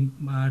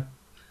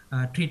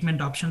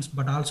treatment options,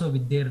 but also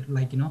with their,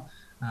 like,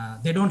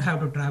 they don't have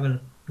to travel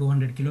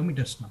 200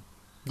 kilometers now.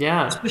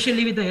 Yeah.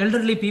 Especially with the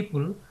elderly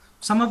people.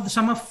 Some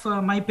of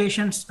my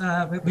patients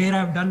where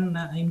I've done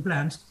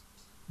implants,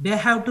 they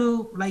have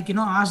to, like,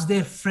 ask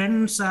their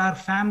friends or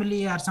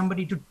family or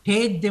somebody to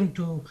take them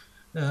to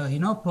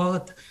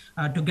Perth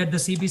to get the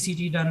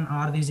CBCT done,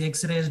 or these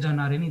X-rays done,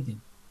 or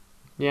anything.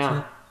 Yeah.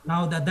 So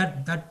now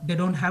that they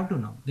don't have to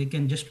now. They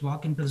can just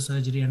walk into the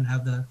surgery and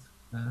have the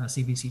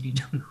CBCT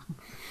done.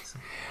 So.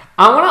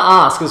 I want to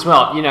ask as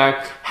well,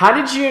 how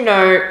did you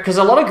know, because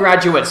a lot of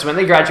graduates, when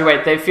they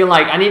graduate, they feel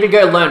like, I need to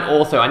go learn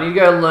ortho, I need to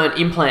go learn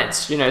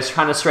implants,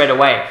 kind of straight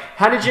away.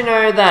 How did you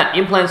know that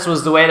implants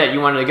was the way that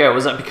you wanted to go?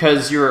 Was that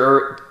because you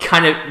were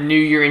kind of knew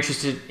you're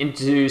interested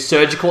into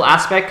surgical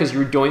aspect because you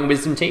were doing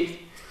wisdom teeth?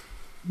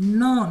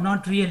 No,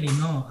 not really.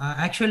 No,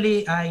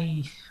 actually,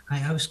 I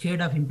was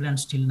scared of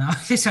implants till now.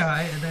 So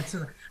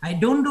I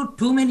don't do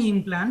too many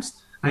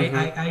implants.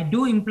 I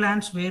do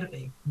implants where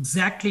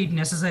exactly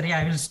necessary.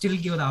 I will still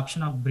give the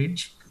option of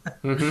bridge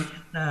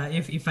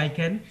if I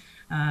can.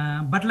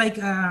 But like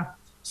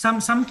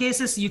some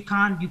cases you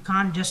can't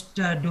just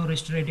do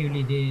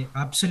restoratively. They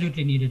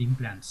absolutely needed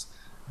implants.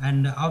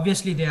 and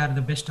obviously they are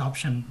the best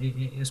option,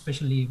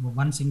 especially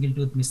one single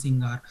tooth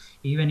missing, or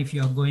even if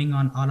you are going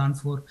on all on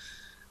four.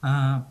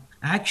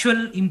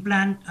 Actual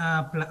implant,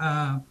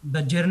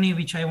 the journey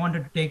which I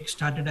wanted to take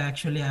started,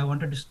 actually I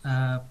wanted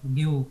to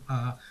give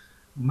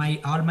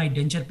all my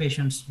denture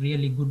patients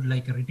really good,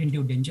 like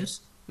retentive dentures.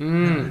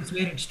 That's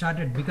where it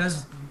started,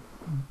 because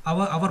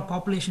our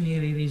population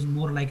here is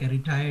more like a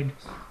retired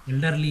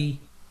elderly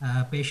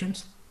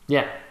patients.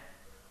 Yeah.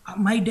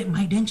 My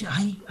denture,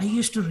 I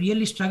used to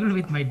really struggle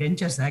with my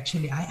dentures.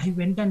 Actually, I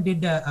went and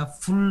did a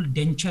full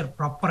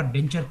proper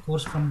denture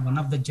course from one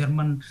of the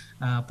German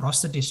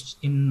prosthetists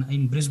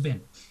in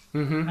Brisbane.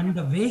 And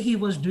the way he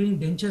was doing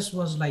dentures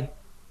was like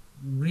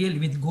really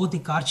with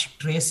Gothic arch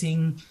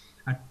tracing,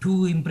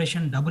 two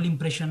impression, double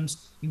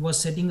impressions. He was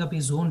setting up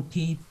his own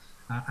teeth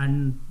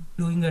and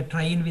doing a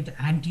try-in with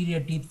anterior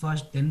teeth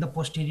first, then the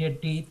posterior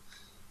teeth.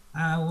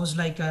 It was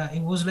like a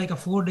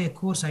 4-day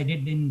course I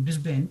did in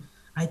Brisbane.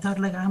 I thought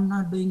like I'm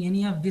not doing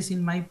any of this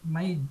in my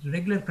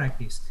regular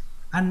practice.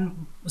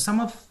 And some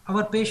of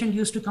our patients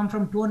used to come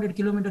from 200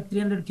 kilometers,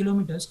 300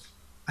 kilometers.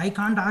 I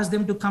can't ask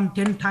them to come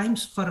 10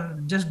 times for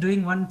just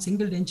doing one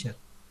single denture.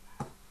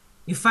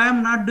 If I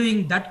am not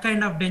doing that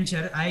kind of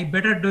denture, I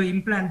better do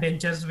implant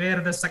dentures where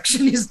the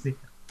suction is there.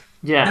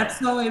 Yeah. That's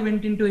how I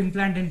went into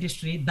implant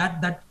dentistry.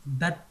 That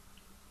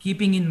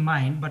keeping in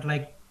mind, but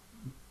like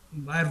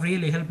I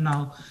really help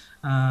now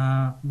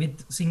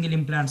with single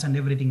implants and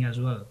everything as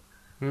well.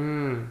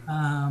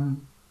 The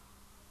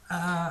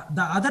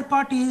other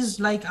part is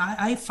like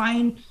I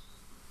find,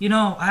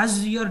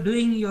 as you're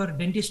doing your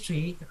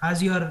dentistry,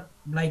 as you're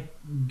like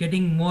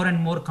getting more and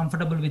more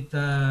comfortable with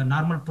the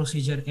normal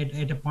procedure,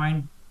 at a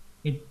point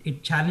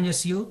it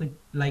challenges you.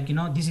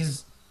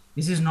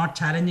 This is not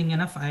challenging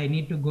enough. I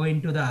need to go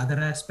into the other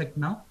aspect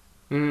now.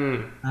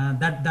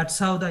 That's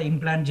how the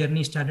implant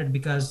journey started,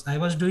 because I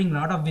was doing a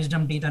lot of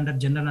wisdom teeth under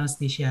general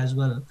anesthesia as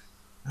well.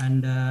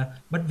 And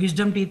but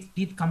wisdom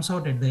teeth comes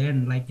out at the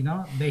end,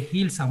 they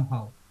heal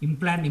somehow.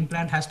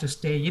 Implant has to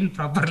stay in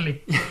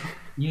properly.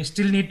 You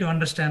still need to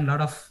understand a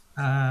lot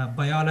of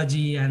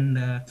biology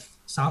and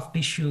soft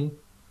tissue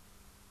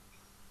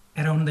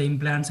around the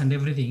implants and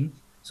everything.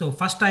 So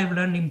first I've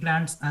learned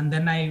implants, and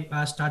then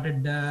I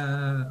started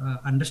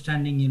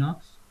understanding,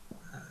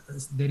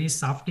 there is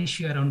soft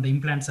tissue around the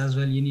implants as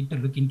well. You need to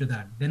look into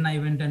that. Then I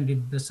went and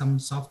did some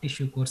soft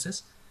tissue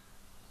courses.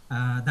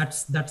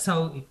 That's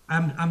how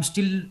I'm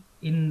still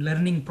in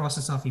learning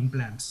process of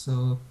implants.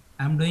 So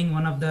I'm doing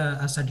one of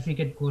the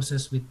certificate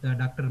courses with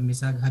Dr.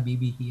 Misag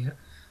Habibi here.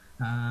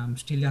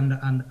 Still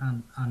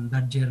on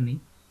that journey.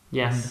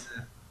 Yes.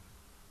 And,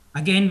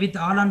 again with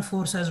all on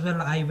fours as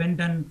well, I went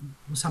and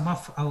some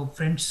of our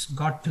friends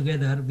got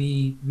together.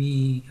 We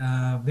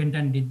went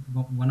and did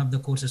one of the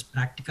courses,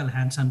 practical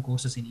hands-on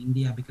courses in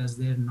India, because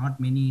there are not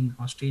many in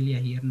Australia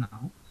here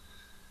now,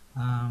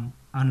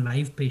 on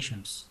live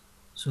patients.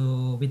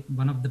 So with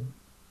one of the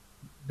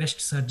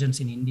best surgeons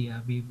in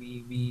India,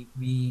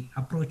 we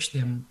approached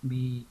them.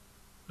 We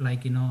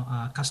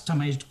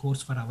customized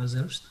course for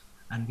ourselves,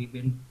 and we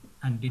went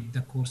and did the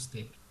course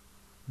there.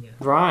 Yeah.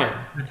 Right.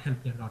 That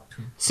helped a lot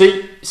too.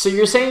 So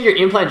you're saying your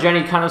implant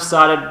journey kind of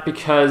started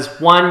because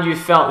one, you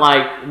felt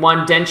like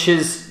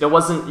dentures that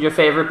wasn't your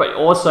favorite, but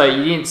also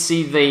you didn't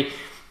see the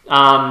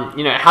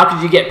how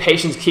could you get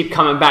patients keep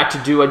coming back to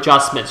do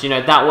adjustments?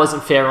 That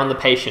wasn't fair on the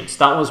patients.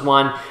 That was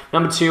one.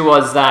 Number two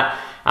was that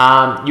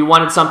you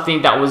wanted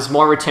something that was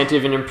more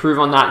retentive and improve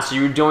on that. So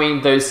you were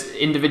doing those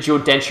individual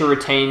denture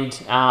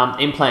retained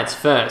implants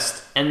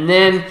first. And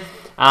then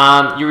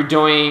you were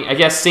doing, I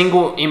guess,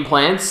 single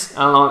implants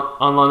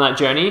along that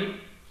journey.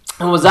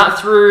 And was that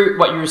through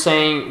what you were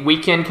saying,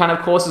 weekend kind of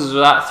courses?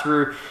 Was that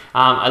through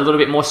a little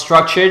bit more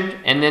structured?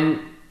 And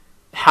then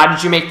how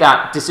did you make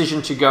that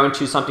decision to go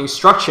into something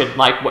structured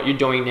like what you're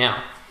doing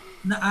now?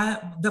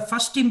 The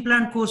first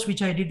implant course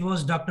which I did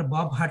was Dr.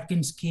 Bob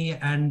Hodkinski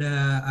and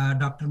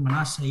Dr.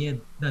 Manas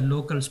Sayed, the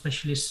local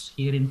specialists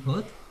here in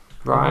Perth.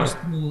 Right.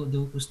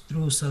 It was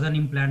through Southern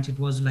Implants. It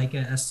was like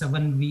a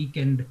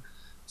 7-weekend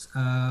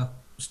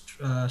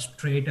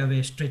straight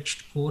away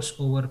stretched course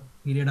over a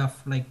period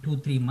of like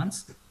 2-3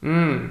 months.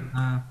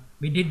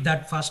 We did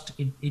that first.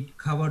 It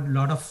covered a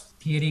lot of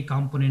theory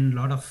component, a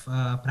lot of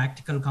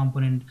practical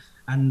component,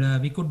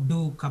 and we could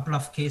do a couple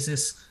of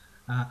cases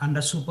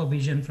under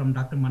supervision from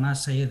Dr.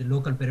 Manas Sayed, the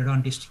local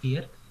periodontist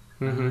here.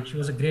 She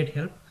was a great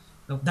help.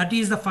 So that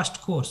is the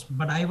first course,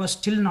 but I was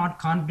still not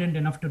confident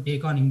enough to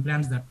take on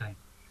implants that time.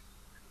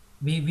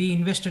 We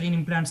invested in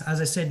implants.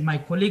 As I said, my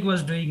colleague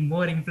was doing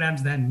more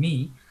implants than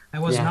me. I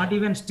was not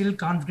even still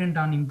confident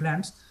on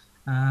implants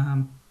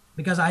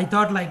because I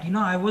thought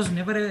I was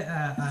never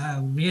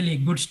a really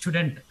good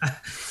student.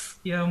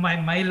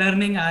 My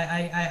learning,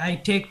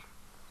 I take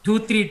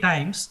 2-3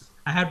 times.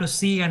 I have to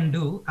see and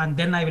do, and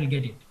then I will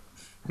get it.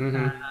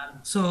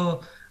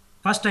 So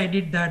first I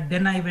did that.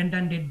 Then I went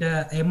and did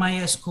the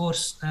MIS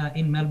course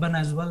in Melbourne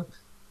as well.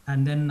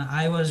 And then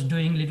I was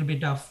doing a little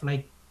bit of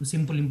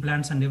simple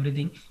implants and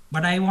everything.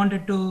 But I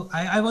wanted to.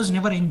 I was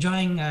never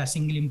enjoying a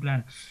single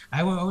implant.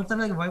 I was thought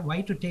like,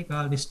 why to take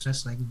all this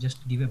stress? Like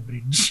just give a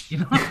bridge, you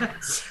know.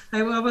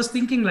 I was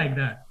thinking like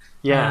that.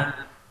 Yeah.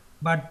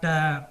 But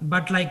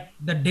like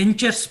the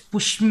dentures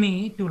pushed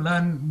me to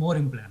learn more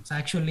implants.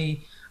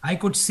 Actually, I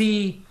could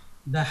see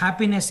the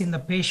happiness in the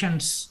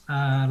patients.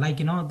 Like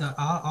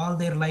all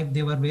their life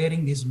they were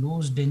wearing these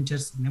loose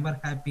dentures, never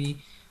happy,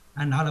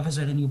 and all of a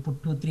sudden you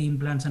put 2-3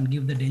 implants and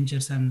give the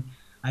dentures, and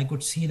I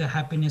could see the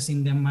happiness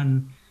in them,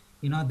 and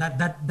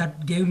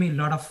that gave me a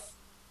lot of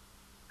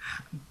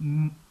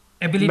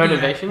ability,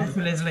 Motivation. as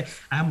well as like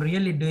I'm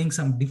really doing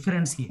some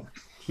difference here.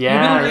 Yeah,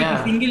 Even like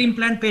yeah. single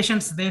implant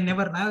patients, they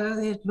never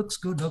it looks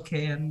good,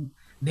 okay, and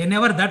they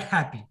never that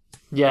happy.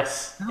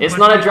 Yes, No, it's but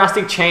not a like,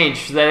 drastic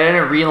change. They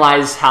don't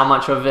realize how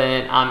much of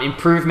an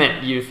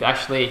improvement you've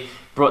actually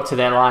brought to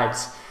their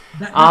lives.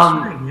 that's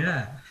Um, right,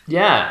 yeah.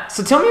 yeah.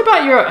 So tell me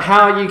about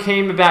how you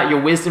came about your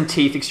wisdom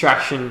teeth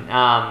extraction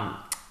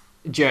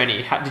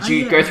journey. Did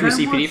you go through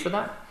CPD for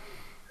that?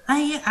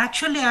 I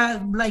actually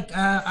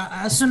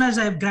as soon as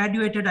I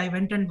graduated, I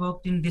went and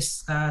worked in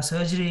this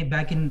surgery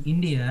back in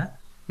India.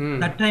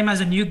 That time,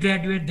 as a new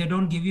graduate, they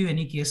don't give you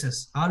any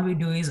cases. All we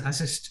do is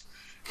assist,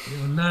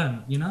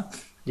 learn,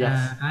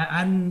 Yes.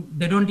 and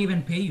they don't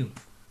even pay you.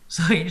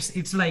 So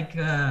it's like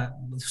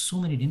so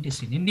many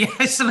dentists in India.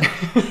 It's like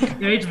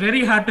it's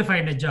very hard to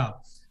find a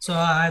job. So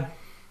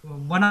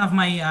one of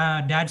my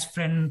dad's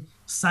friend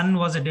son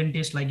was a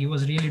dentist, like he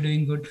was really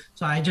doing good.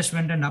 So I just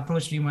went and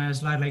approached him. I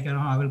was like,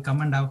 I will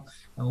come and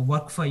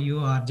work for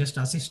you, or just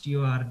assist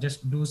you, or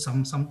just do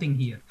something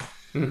here.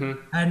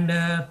 And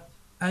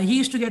he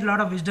used to get a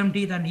lot of wisdom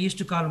teeth, and he used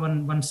to call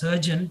one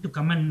surgeon to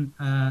come and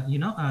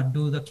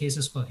do the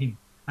cases for him.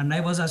 And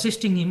I was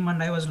assisting him,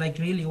 and I was like,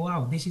 really,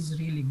 wow, this is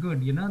really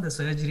good, the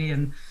surgery.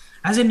 And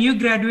as a new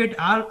graduate,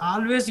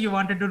 always you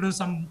wanted to do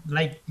some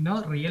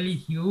really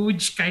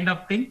huge kind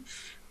of thing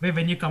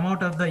when you come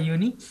out of the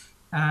uni.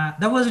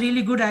 That was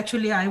really good.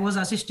 Actually, I was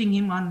assisting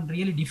him on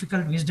really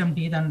difficult wisdom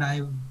teeth, and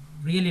I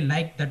really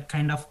liked that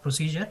kind of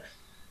procedure.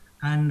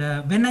 And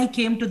when I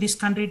came to this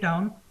country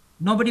town,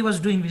 nobody was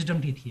doing wisdom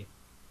teeth here.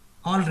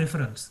 All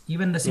referrals,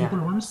 even the simple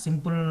ones,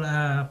 simple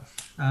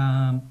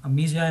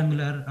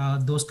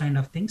mesoamular, those kind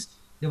of things,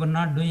 they were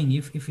not doing.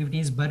 If it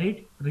is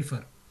buried,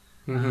 refer.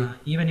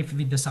 Even if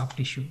with the soft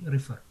tissue,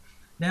 refer.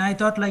 Then I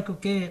thought like,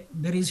 okay,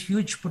 there is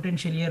huge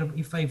potential here.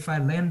 If I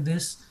learn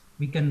this,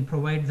 we can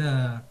provide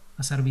a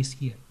service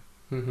here.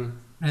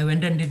 I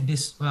went and did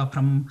this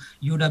from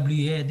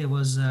UWA. There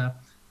was a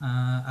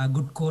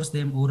good course,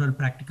 them oral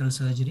practical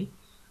surgery.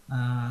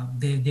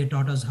 They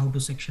taught us how to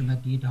section the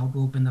teeth, how to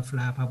open the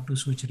flap, how to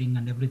suturing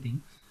and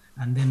everything.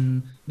 And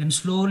then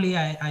slowly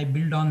I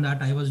built on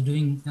that. I was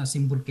doing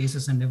simple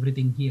cases and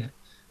everything here.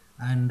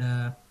 And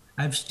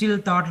I've still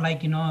thought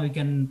like, we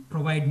can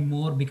provide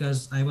more,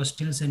 because I was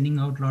still sending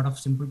out a lot of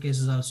simple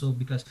cases also,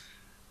 because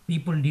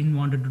people didn't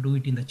want to do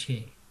it in the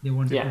chair. They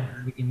wanted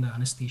to do it in the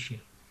anesthesia.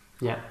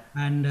 Yeah.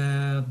 And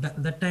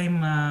that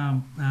time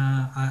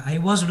I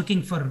was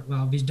looking for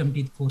wisdom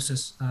teeth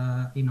courses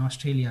in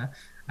Australia.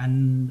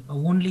 And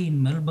only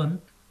in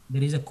Melbourne,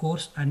 there is a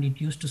course, and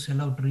it used to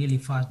sell out really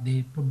fast.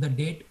 They put the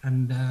date,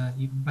 and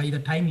by the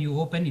time you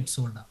open, it's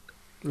sold out.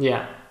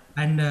 Yeah.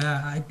 And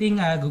I think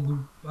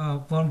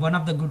one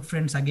of the good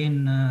friends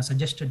again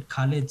suggested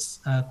Khalid's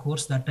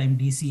course that time,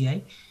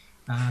 DCI.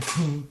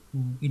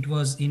 It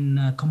was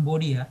in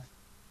Cambodia,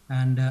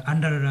 and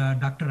under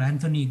Dr.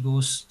 Anthony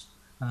Go's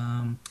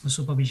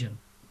supervision.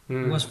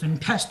 It was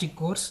fantastic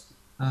course.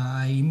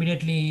 I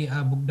immediately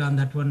booked on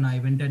that one. I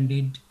went and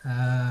did.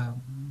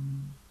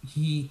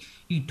 He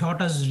taught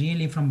us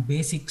really from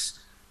basics.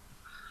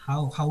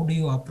 How do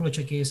you approach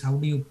a case? How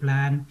do you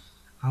plan?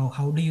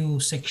 How do you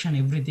section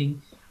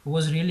everything? It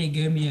was really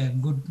gave me a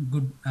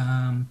good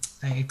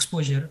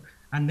exposure.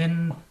 And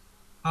then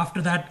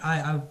after that,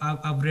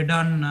 I've read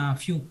on a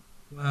few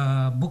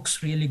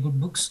books, really good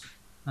books,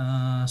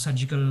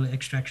 surgical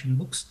extraction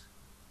books.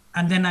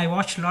 And then I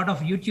watched a lot of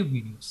YouTube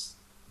videos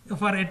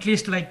for at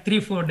least like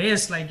 3-4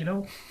 days.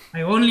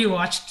 I only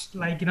watched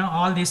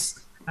all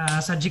these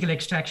surgical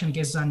extraction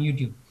cases on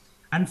YouTube.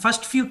 And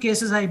first few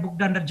cases I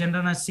booked under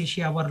general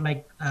anesthesia were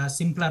like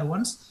simpler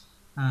ones,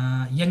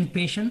 young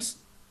patients,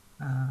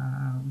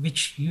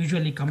 which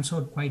usually comes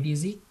out quite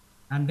easy.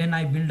 And then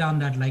I build on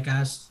that, like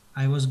as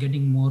I was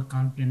getting more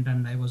confident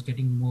and I was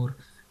getting more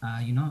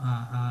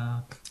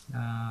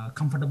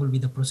comfortable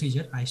with the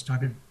procedure, I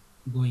started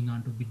going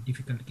on to bit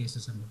difficult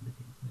cases and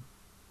everything.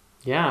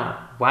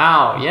 Yeah.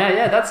 Wow.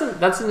 Yeah. That's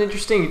an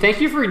interesting.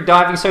 Thank you for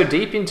diving so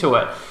deep into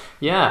it.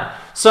 Yeah.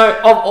 So,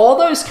 of all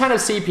those kind of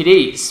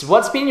CPDs,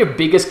 what's been your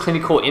biggest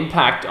clinical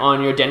impact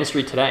on your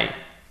dentistry today?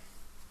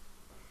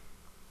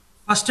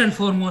 First and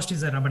foremost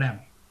is a rubber dam.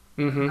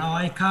 Now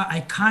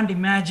I can't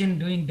imagine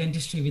doing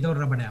dentistry without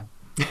rubber dam.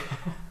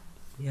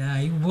 Yeah,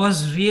 it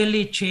was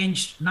really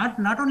changed.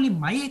 Not only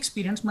my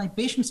experience, my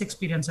patient's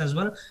experience as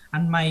well,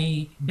 and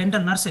my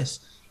dental nurses.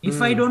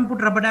 If I don't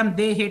put rubber dam,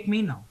 they hate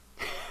me now.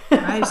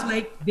 It's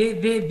like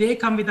they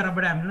come with a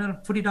rubber dam,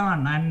 put it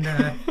on, and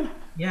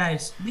Yeah,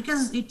 it's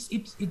because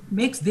it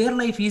makes their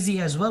life easy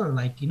as well.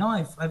 Like,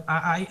 if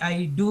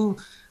I do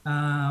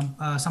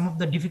some of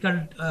the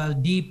difficult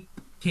deep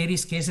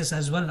caries cases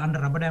as well under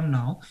rubber dam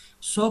now,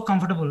 so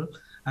comfortable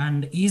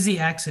and easy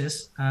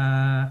access,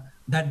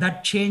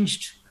 that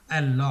changed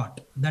a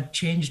lot. That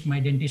changed my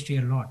dentistry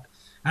a lot,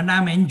 and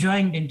I'm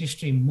enjoying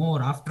dentistry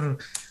more after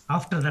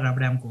the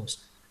rubber dam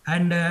course.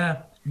 And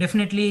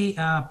definitely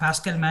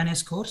Pascal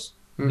Manes course,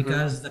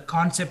 because the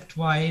concept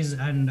wise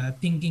and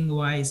thinking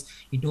wise,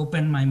 it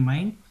opened my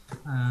mind.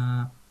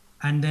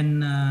 And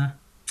then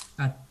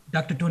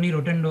Dr. Tony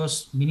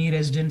Rotundo's mini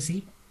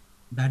residency,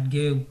 that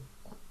gave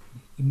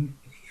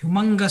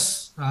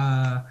humongous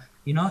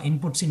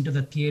inputs into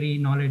the theory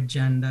knowledge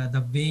and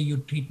the way you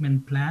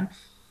treatment plan.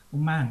 Oh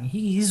man,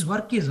 his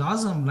work is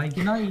awesome. Like,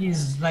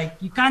 he's like,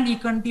 you can't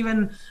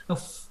even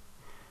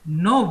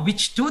know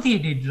which tooth he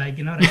did, like,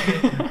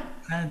 right?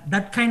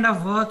 That kind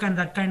of work and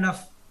that kind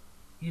of,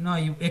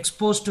 you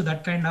exposed to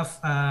that kind of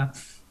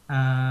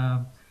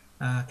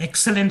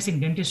excellence in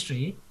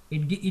dentistry,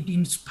 it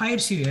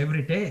inspires you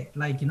every day.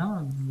 Like,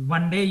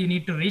 one day you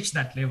need to reach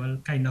that level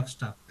kind of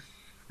stuff.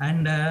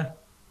 And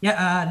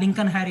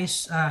Lincoln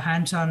Harris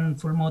hands-on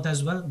full mouth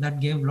as well, that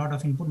gave a lot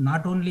of input,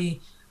 not only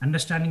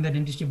understanding the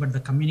dentistry but the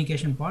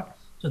communication part.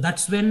 So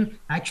that's when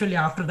actually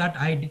after that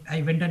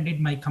I went and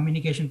did my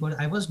communication course.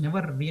 I was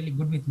never really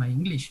good with my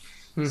English.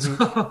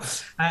 So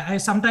I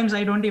sometimes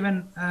I don't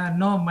even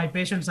know my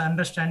patients are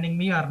understanding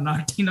me or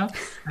not.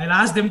 I'll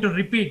ask them to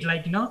repeat,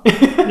 like,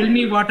 tell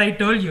me what I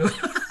told you.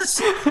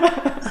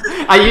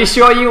 Are you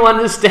sure you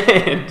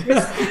understand?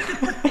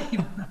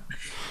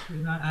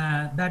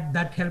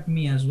 That helped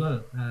me as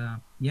well.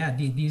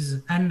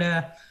 These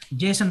and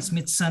Jason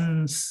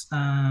Smithson's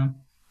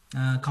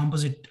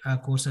composite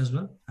course as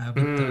well,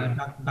 with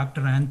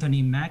Dr.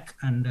 Anthony Mack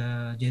and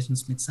Jason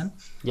Smithson.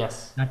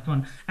 Yes. That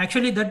one.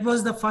 Actually, that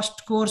was the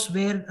first course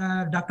where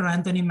Dr.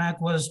 Anthony Mack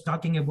was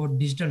talking about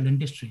digital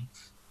dentistry.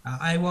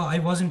 I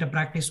wasn't a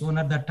practice owner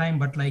at that time,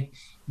 but like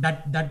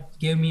that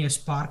gave me a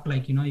spark.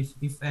 Like,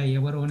 if I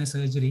ever own a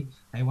surgery,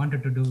 I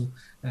wanted to do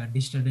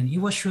digital. And he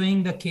was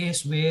showing the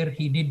case where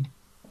he did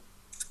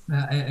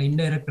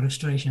indirect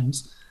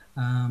restorations.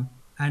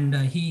 And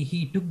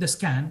he took the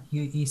scan.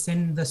 He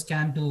sent the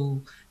scan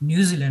to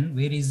New Zealand,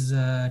 where his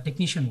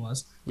technician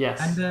was.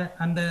 Yes.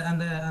 And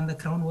the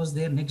crown was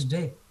there next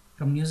day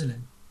from New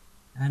Zealand,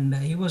 and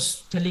he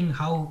was telling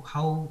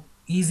how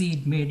easy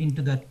it made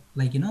into that,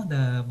 like,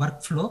 the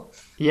workflow.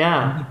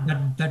 Yeah.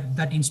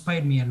 That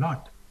inspired me a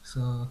lot.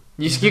 So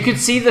you could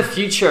see the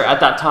future at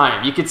that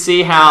time. You could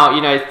see how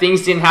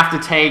things didn't have to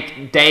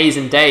take days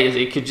and days.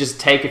 It could just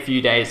take a few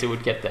days. It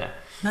would get there.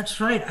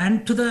 That's right.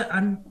 And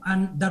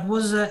and that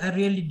was a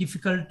really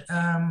difficult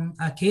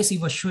case he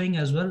was showing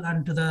as well.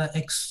 And to the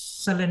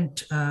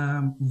excellent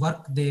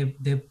work they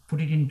put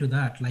it into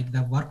that, like the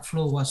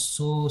workflow was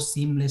so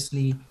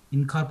seamlessly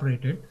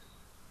incorporated,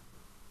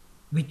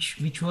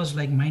 which was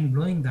like mind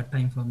blowing that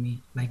time for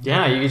me. Like,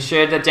 you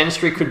showed that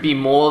dentistry could be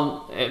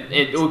more.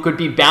 It could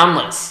be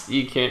boundless.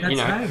 You can.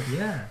 That's right.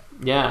 Yeah.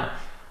 Yeah.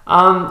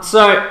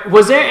 So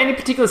was there any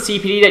particular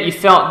CPD that you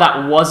felt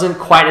that wasn't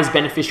quite as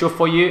beneficial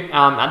for you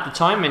at the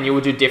time, and you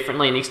would do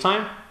differently next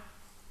time?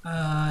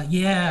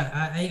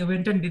 I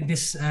went and did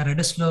this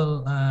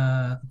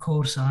Redeslow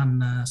course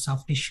on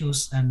soft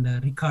tissues, and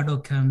Ricardo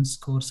Kern's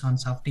course on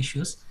soft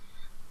tissues.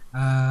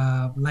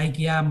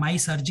 My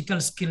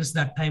surgical skills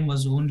that time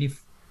was only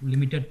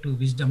limited to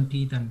wisdom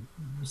teeth and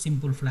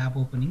simple flap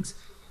openings.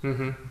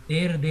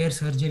 Their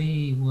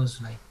surgery was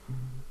like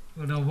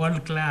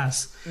world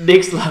class,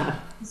 next level.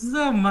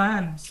 So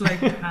man, it's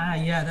like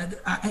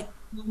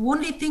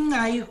only thing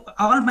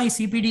all my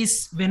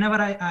CPDs,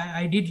 whenever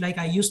I did, like,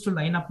 I used to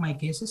line up my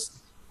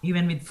cases,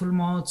 even with full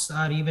mouths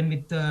or even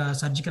with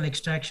surgical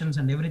extractions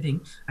and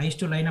everything. I used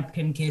to line up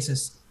 10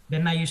 cases.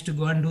 Then I used to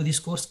go and do this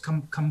course,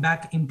 come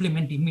back,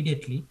 implement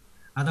immediately.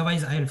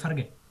 Otherwise I'll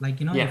forget.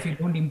 Like, if you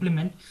don't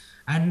implement,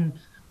 and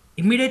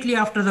immediately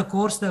after the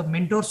course, the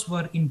mentors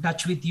were in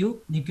touch with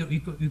you.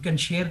 You can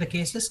share the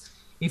cases.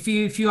 If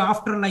you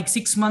after like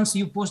 6 months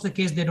you post the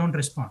case, they don't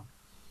respond.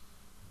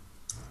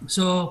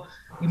 So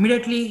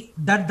immediately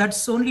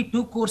that's only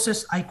 2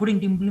 courses I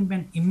couldn't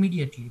implement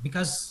immediately,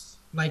 because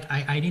like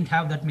I didn't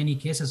have that many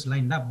cases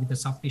lined up with the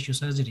soft tissue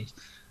surgeries.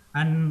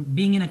 And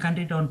being in a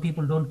country town,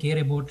 people don't care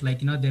about, like,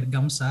 their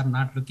gums are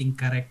not looking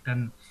correct.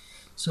 And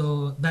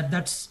so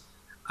that's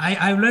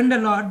I've learned a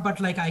lot, but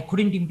like I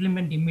couldn't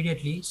implement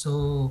immediately.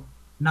 So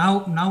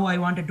now I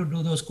wanted to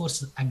do those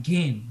courses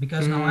again,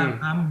 because now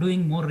I'm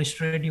doing more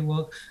restorative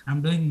work,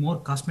 I'm doing more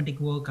cosmetic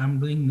work, I'm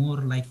doing more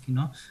like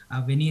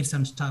veneers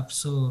and stuff.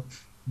 So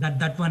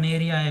that one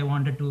area I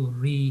wanted to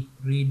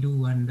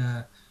redo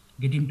and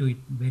get into it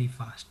very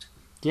fast.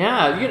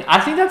 Yeah, I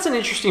think that's an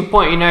interesting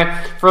point.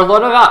 For a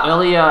lot of our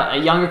earlier,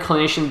 younger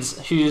clinicians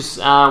who's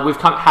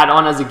we've had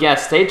on as a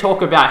guest, they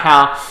talk about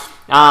how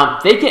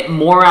they get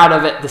more out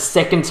of it the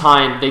second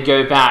time they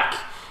go back.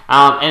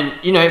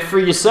 And for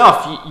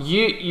yourself,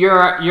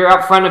 you're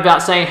upfront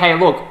about saying, hey,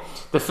 look,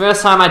 the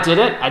first time I did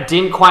it, I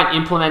didn't quite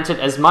implement it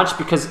as much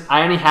because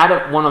I only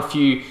had one or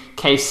few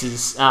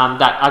cases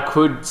that I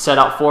could set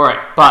up for it.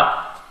 But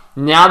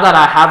now that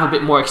I have a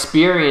bit more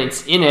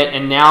experience in it,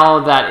 and now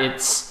that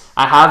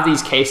I have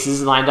these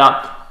cases lined up,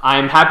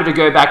 I'm happy to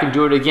go back and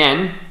do it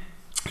again,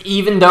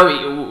 even though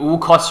it will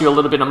cost you a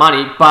little bit of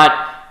money, but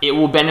it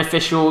will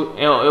benefit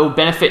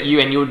you,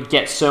 and you'll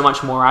get so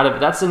much more out of it.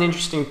 That's an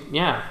interesting,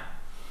 yeah.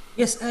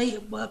 Yes,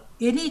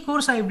 any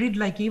course I did,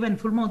 like even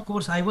full mouth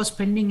course, I was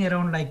spending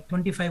around like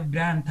 25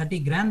 grand, 30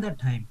 grand that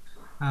time.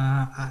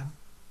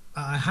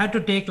 I had to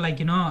take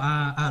like,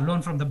 a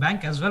loan from the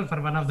bank as well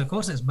for one of the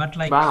courses. But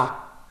like, wow.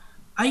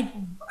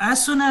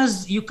 As soon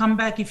as you come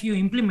back, if you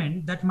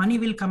implement, that money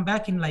will come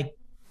back in like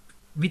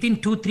within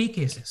 2-3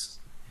 cases.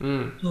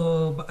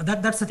 So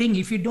that's the thing.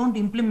 If you don't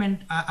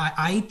implement,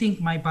 I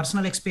think my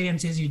personal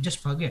experience is you just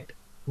forget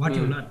what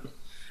you learned.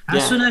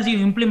 As soon as you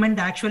implement,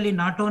 actually,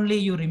 not only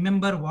you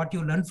remember what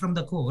you learned from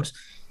the course,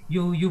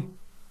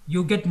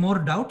 you get more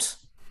doubts.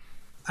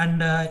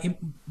 And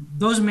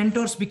those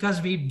mentors,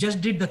 because we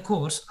just did the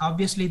course,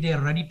 obviously they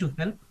are ready to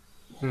help,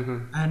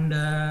 and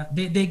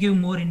they give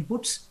more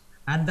inputs,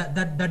 and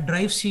that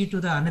drives you to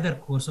the another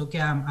course.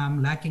 Okay,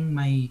 I'm lacking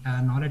my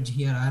knowledge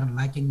here, I'm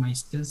lacking my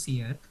skills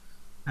here,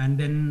 and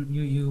then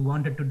you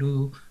wanted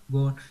to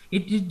go.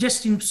 It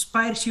just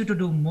inspires you to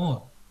do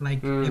more,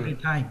 like every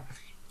time.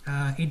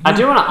 I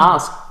do want to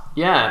ask,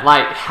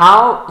 like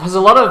how, because a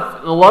lot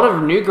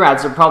of new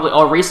grads are probably,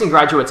 or recent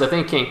graduates are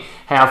thinking,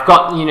 hey, I've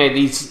got,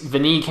 these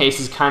veneer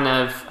cases kind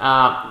of,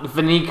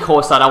 veneer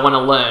course that I want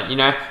to learn,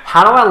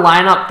 how do I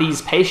line up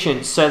these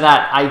patients so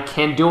that I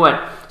can do it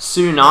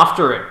soon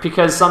after it?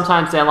 Because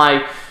sometimes they're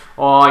like,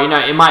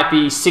 it might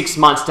be 6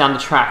 months down the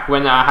track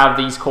when I have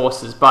these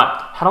courses, but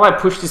how do I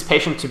push this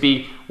patient to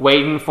be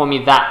waiting for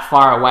me that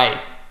far away?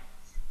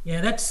 Yeah,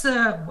 that's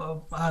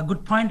a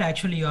good point.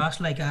 Actually, you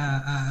asked, like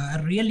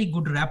a really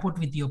good rapport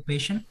with your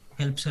patient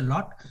helps a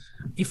lot.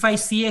 If I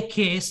see a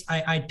case,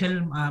 I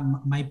tell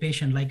my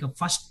patient, like a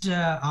first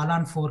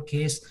Alan 4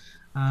 case,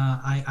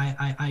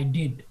 I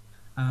did.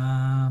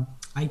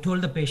 I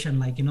told the patient,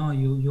 like,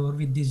 you're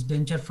with this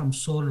denture from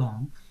so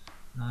long,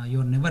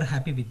 you're never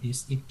happy with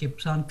this. It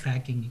keeps on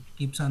cracking, it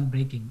keeps on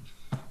breaking,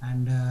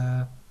 and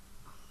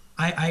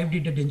I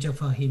did a denture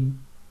for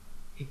him.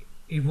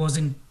 It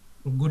wasn't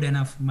good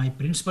enough. My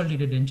principal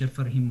did a denture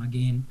for him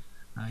again.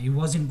 It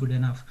wasn't good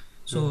enough.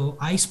 So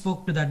I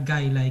spoke to that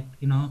guy, like,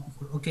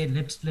 okay,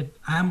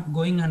 I'm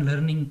going and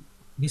learning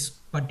this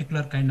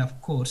particular kind of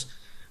course,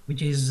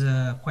 which is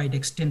quite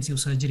extensive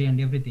surgery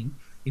and everything.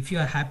 If you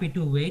are happy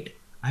to wait,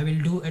 I will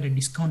do at a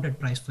discounted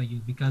price for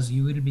you, because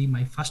you will be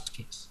my first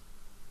case.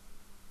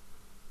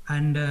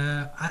 And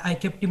I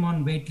kept him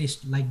on wait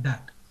list like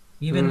that.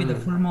 Even with the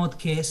full mouth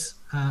case,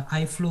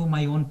 I flew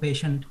my own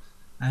patient,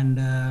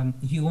 and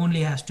he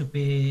only has to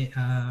pay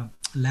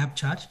lab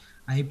charge.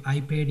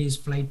 I paid his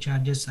flight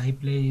charges, I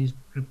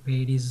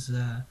paid his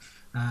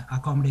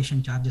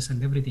accommodation charges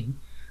and everything.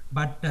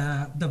 But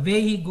the way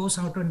he goes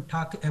out and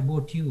talk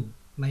about you,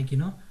 like,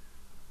 to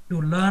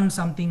learn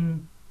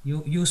something,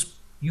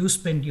 you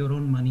spend your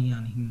own money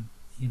on him,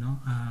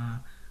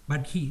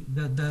 but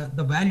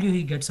the value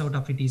he gets out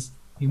of it is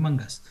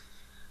humongous.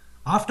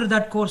 After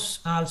that course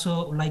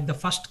also, like the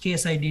first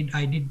case I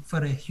did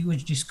for a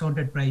huge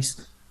discounted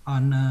price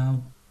on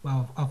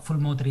a full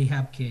mouth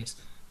rehab case.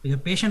 The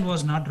patient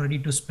was not ready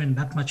to spend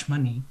that much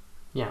money.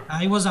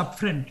 I was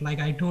upfront, like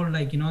I told,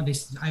 like,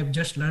 this, I've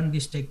just learned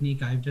this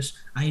technique,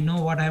 I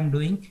know what I'm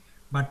doing,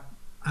 but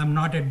I'm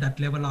not at that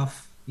level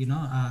of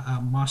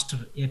a master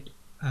yet,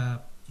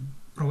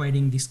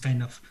 providing this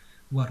kind of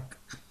work.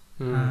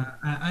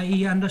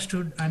 He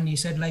understood, and he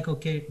said, like,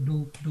 okay,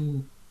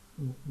 do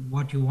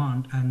what you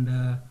want,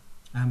 and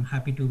I'm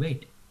happy to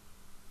wait.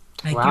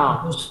 I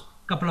kept those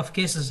couple of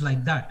cases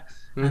like that.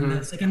 And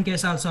the second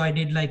case also, I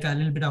did like a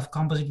little bit of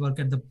composite work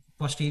at the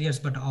posteriors,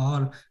 but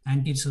all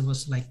anteriors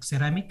was like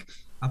ceramic,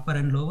 upper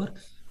and lower.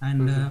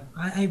 And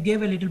I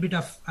gave a little bit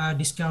of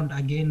discount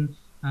again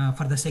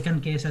for the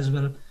second case as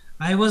well.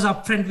 I was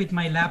upfront with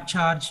my lab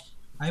charge.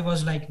 I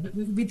was like,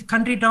 with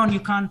country town, you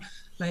can't,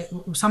 like,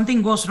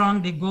 something goes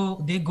wrong, they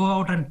go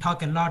out and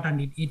talk a lot,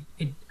 and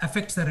it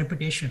affects the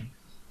reputation,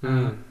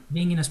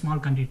 being in a small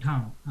country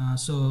town.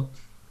 So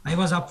I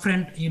was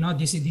upfront,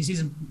 this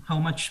is how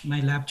much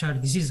my lab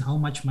charge, this is how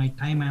much my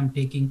time I am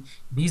taking,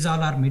 these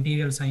all are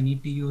materials I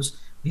need to use,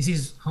 this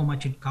is how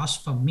much it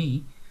costs for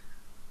me,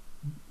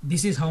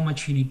 this is how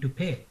much you need to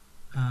pay.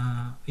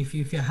 If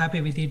you're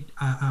happy with it,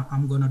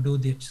 I'm gonna do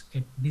this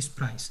at this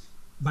price.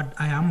 But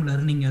I am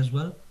learning as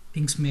well.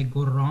 Things may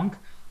go wrong.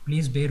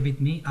 Please bear with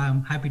me.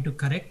 I'm happy to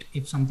correct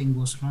if something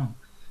goes wrong.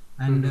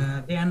 And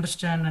they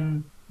understand,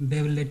 and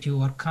they will let you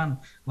work on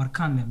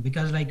them.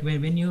 Because like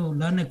when you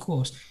learn a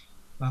course,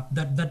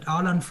 that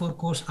all on 4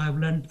 course I've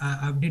learned,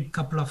 I've did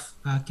couple of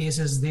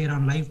cases there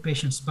on live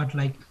patients, but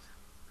like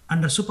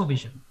under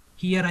supervision.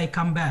 Here I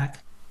come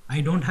back,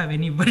 I don't have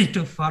anybody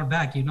to fall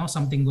back,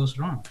 something goes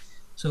wrong.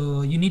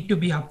 So you need to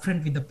be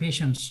upfront with the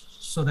patients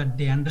so that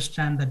they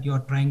understand that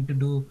you're trying to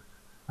do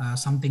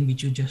something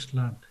which you just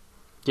learned.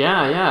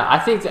 Yeah. I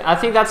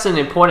think that's an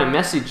important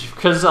message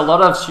because a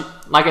lot of,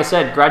 like I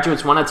said,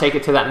 graduates want to take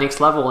it to that next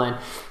level. And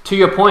to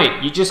your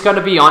point, you just got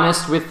to be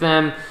honest with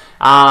them,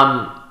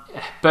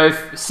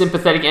 both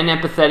sympathetic and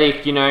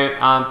empathetic.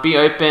 Be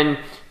open.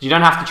 You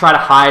don't have to try to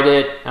hide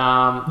it,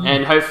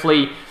 and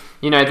hopefully,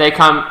 they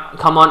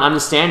come on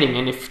understanding.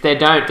 And if they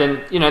don't,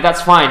 then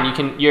that's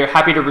fine. You're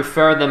happy to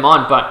refer them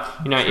on. But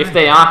if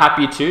they are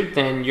happy to,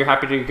 then you're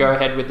happy to go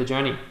ahead with the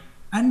journey.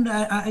 And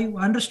I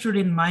understood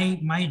in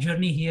my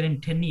journey here in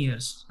 10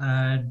 years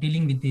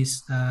dealing with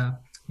this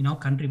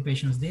country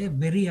patients, they're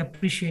very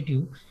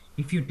appreciative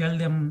if you tell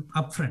them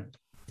upfront.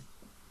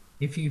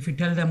 If you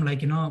tell them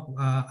like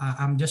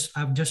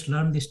I've just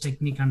learned this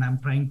technique and I'm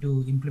trying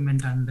to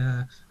implement and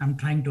I'm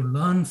trying to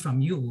learn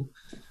from you,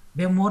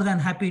 they're more than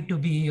happy to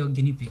be your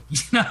guinea pig.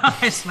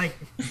 It's like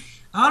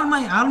all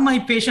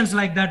my patients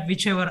like that,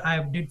 whichever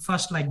I did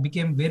first, like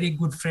became very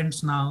good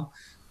friends now.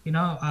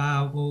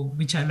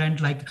 Which I learned,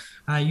 like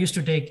I used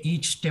to take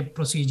each step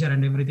procedure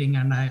and everything,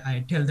 and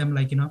I tell them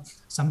like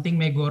something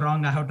may go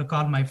wrong, I have to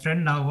call my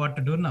friend now what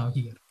to do now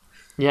here.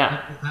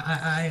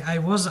 I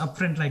was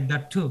upfront like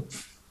that too.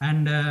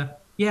 And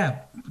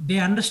they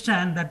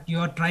understand that you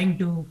are trying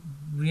to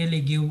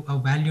really give a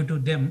value to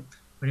them,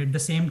 but at the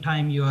same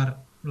time you are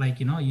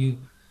like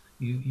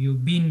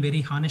you've been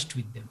very honest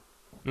with them.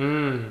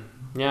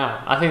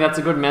 Yeah, I think that's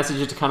a good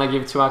message to kind of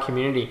give to our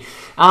community.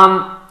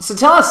 So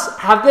tell us,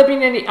 have there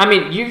been any,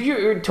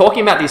 you're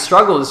talking about these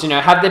struggles,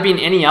 have there been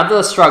any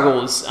other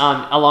struggles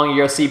along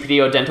your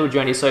CPD or dental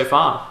journey so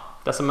far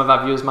that some of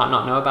our viewers might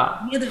not know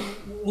about? Yeah, the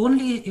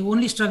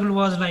only struggle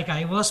was like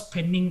I was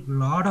spending a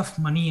lot of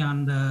money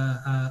on the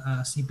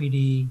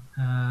CPD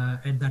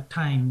at that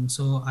time.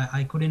 So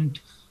I couldn't,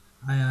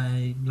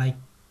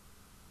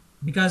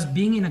 because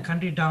being in a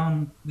country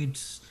town,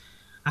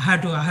 I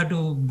had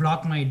to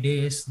block my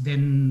days,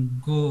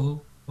 then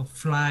go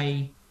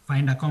fly,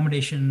 find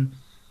accommodation.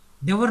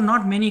 There were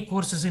not many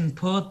courses in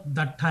Perth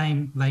that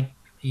time, like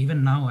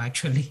even now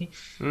actually,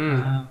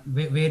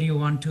 where you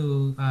want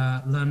to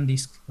learn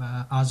these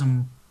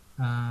awesome,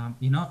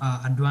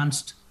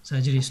 advanced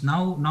surgeries.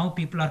 Now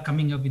people are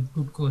coming up with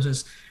good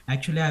courses.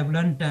 Actually, I've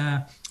learned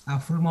a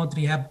full mouth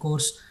rehab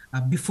course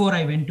before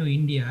I went to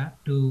India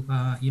to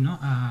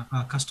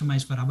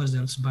customize for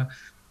ourselves, but.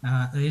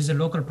 There is a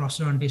local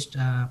prosthodontist,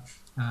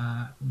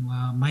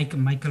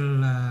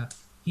 Michael.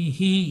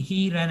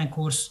 He ran a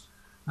course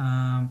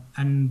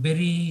and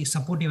very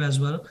supportive as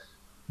well.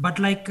 But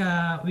like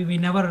we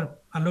never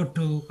allowed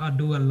to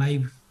do a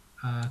live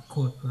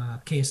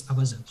case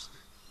ourselves.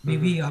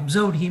 We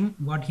observed him,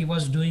 what he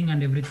was doing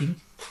and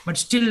everything. But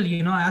still,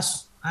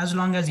 as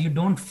long as you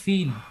don't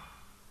feel,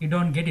 you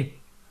don't get it.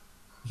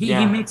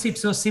 He makes it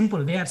so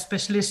simple. They are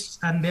specialists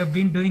and they've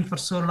been doing for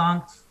so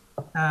long.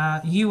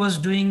 He was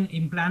doing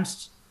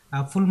implants,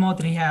 full mouth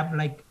rehab,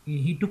 like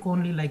he took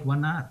only like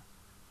 1 hour.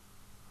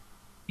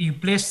 He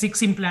placed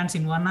 6 implants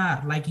in 1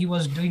 hour, like he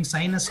was doing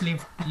sinus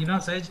lift,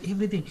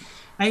 everything.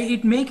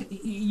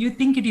 You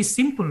think it is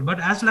simple, but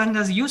as long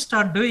as you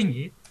start doing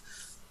it,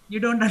 you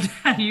don't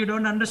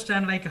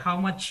understand like how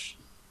much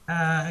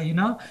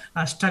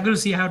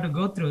struggles you have to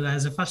go through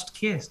as a first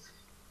case.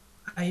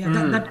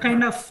 That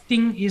kind of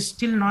thing is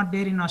still not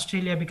there in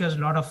Australia because a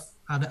lot of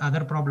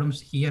other problems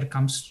here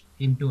comes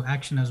into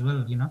action as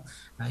well,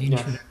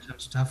 insurance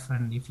and stuff.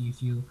 And if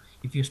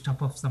you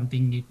stop off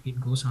something,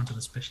 it goes on to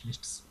the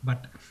specialists.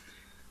 But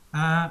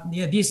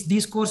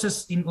these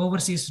courses in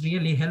overseas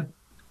really help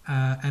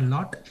a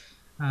lot.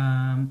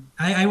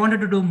 I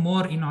wanted to do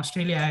more in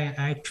Australia.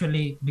 I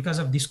actually, because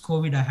of this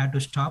COVID, I had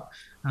to stop.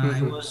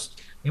 I was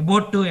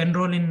about to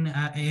enroll in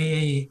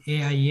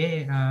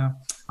AIA,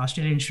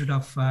 Australian Institute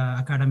of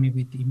Academy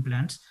with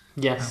Implants.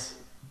 Yes.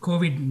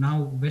 COVID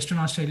now, Western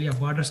Australia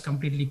borders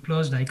completely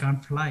closed. I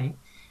can't fly.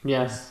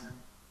 Yes.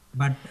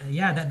 But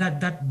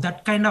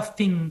that kind of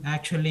thing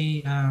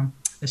actually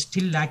is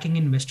still lacking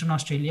in Western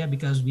Australia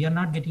because we are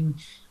not getting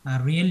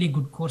really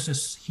good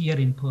courses here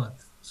in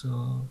Perth.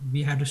 So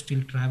we had to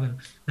still travel.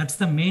 That's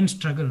the main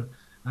struggle,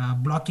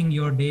 blocking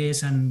your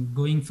days and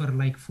going for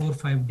like 4 or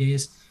 5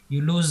 days.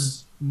 You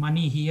lose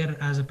money here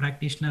as a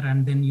practitioner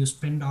and then you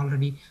spend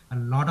already a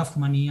lot of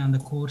money on the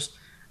course.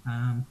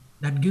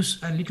 That gives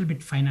a little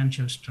bit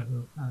financial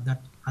struggle.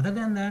 That other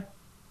than that,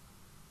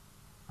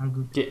 all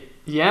good. I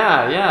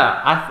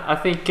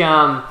think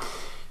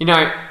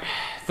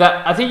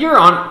that I think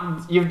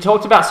you've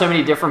talked about so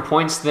many different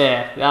points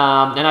there,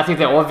 and I think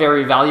they're all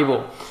very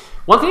valuable.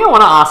 One thing I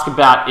want to ask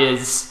about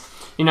is,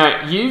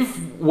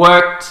 you've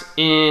worked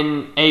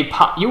in a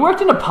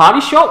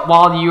party shop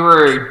while you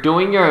were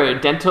doing your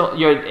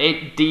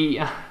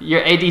ADC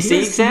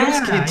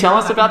exams. Can you tell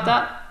us about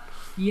that?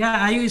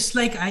 Yeah,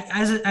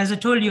 as I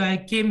told you, I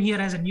came here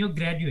as a new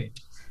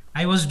graduate.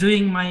 I was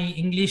doing my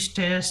English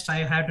test. I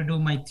had to do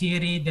my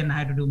theory, then I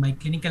had to do my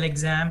clinical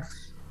exam.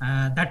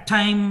 That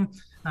time,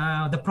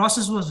 the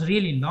process was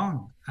really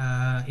long.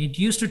 It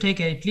used to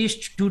take at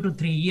least 2 to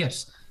 3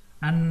 years.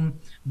 And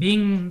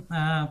being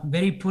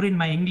very poor in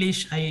my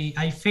English,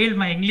 I failed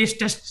my English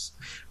tests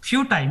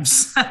few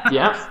times.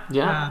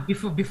 Yeah.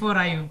 Before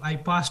I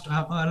passed.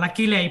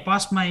 Luckily, I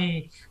passed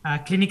my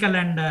clinical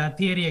and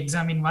theory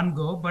exam in one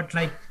go. But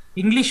like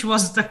English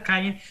was the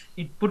kind,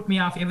 it put me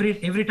off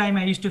every time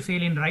I used to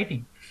fail in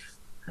writing.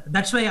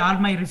 That's why all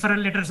my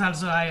referral letters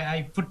also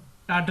I put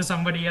onto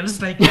somebody else.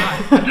 Like,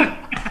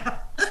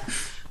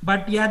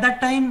 but yeah,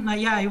 that time,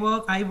 yeah,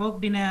 I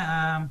worked in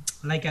a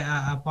like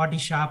a party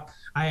shop.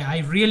 I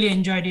really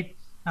enjoyed it.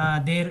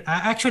 There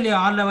actually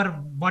all our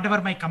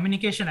whatever my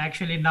communication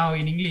actually now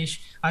in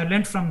English I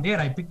learned from there.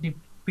 I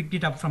picked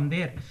it up from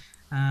there.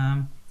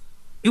 um,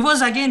 it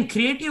was again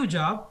creative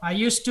job. I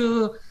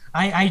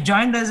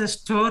joined as a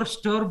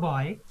store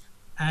boy,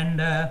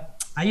 and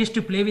I used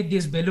to play with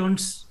these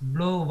balloons,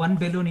 blow one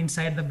balloon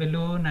inside the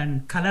balloon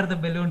and color the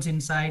balloons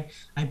inside.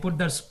 I put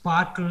the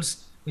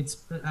sparkles.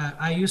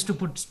 I used to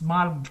put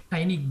small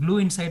tiny glue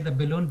inside the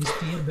balloon, this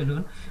clear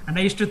balloon, and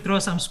I used to throw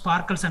some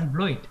sparkles and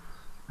blow it.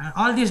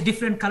 All these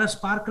different color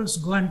sparkles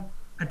go and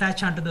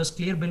attach onto those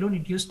clear balloon.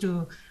 It used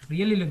to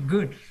really look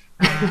good.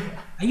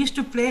 I used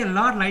to play a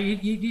lot. Like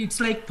it's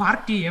like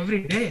party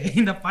every day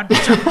in the party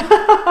shop.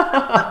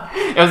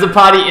 It was a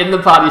party in the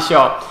party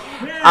shop.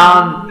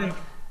 Yeah, like,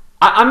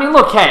 I mean,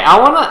 look, hey, I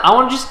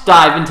wanna just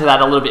dive into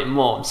that a little bit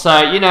more.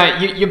 So,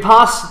 you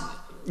passed,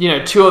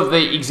 two of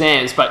the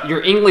exams, but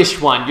your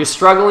English one, you're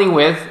struggling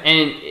with,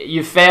 and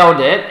you failed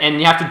it, and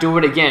you have to do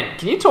it again.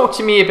 Can you talk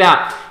to me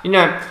about,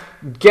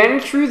 getting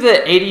through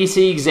the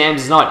ADC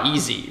exams is not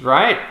easy,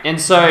 right? And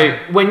so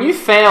when you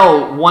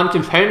fail one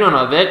component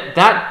of it,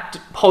 that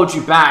holds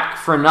you back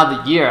for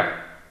another year.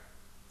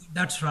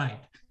 that's right.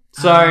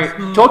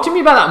 So talk to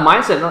me about that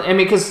mindset. I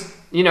mean, because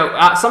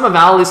some of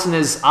our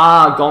listeners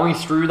are going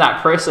through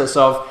that process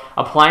of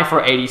applying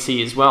for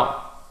ADC as well.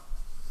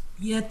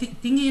 Yeah,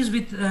 thing is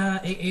with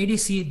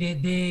ADC,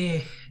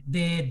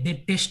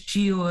 they test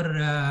your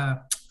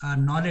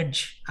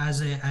knowledge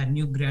as a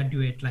new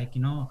graduate, like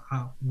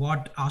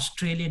what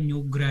Australian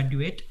new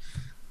graduate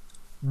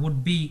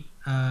would be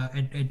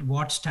at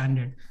what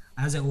standard.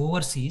 As a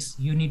overseas,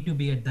 you need to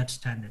be at that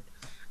standard.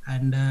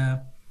 And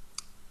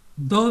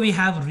though we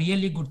have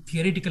really good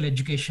theoretical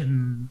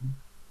education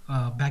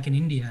back in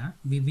India,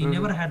 we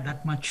never had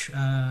that much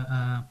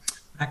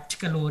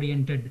practical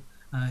oriented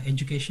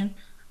education,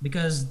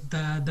 because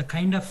the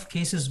kind of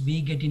cases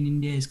we get in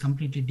India is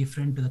completely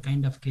different to the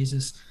kind of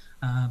cases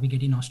we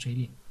get in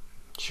Australia.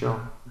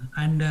 Sure.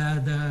 And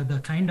the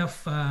kind of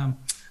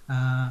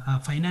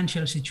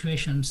financial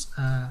situations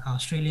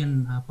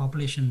Australian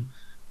population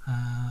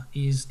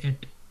is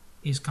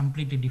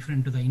completely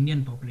different to the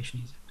Indian population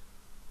is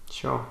at.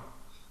 Sure.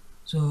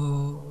 So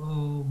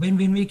when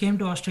we came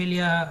to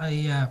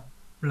Australia,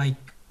 like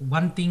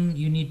one thing,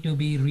 you need to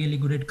be really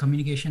good at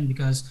communication,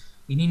 because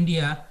in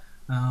India,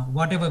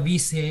 whatever we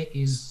say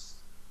is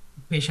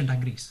patient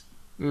agrees.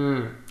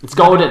 It's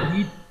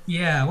golden.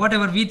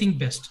 Whatever we think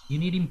best. You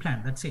need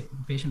implant. That's it.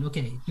 Patient,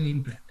 okay, do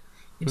implant.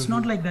 It's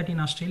not like that in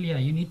Australia.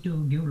 You need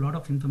to give a lot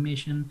of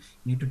information.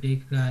 You need to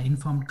take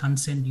informed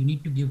consent. You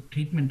need to give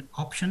treatment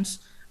options,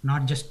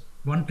 not just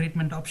one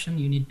treatment option.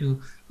 You need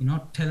to,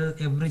 tell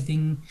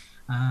everything,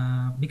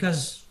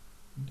 because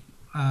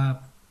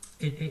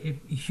it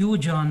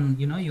huge on,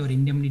 your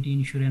indemnity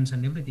insurance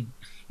and everything.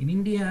 In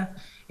India,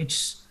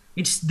 it's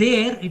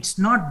there. It's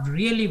not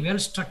really well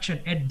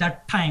structured at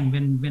that time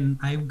when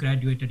I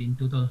graduated in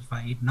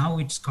 2005. Now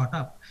it's caught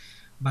up,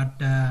 but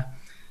that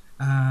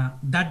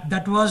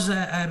was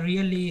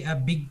really a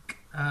big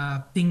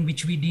thing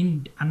which we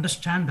didn't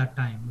understand that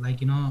time,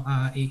 like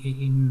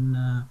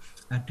in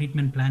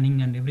treatment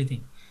planning and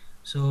everything.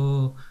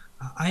 So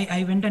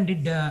I went and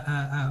did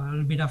a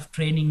little bit of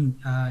training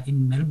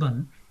in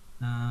Melbourne,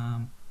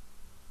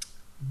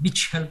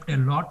 which helped a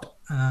lot.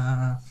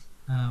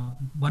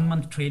 1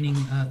 month training,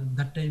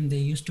 that time they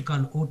used to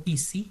call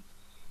OTC.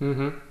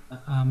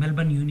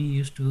 Melbourne Uni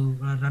used to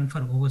run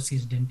for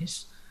overseas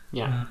dentists.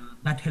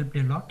 That helped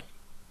a lot.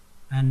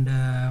 And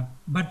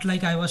but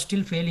like I was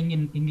still failing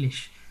in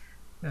English,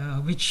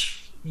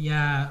 which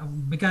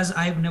because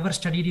I've never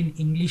studied in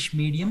English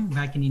medium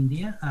back in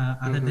India,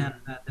 other than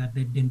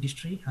the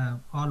dentistry.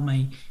 All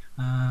my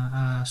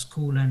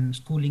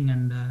schooling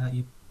and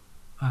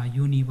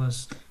uni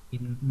was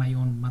in my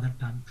own mother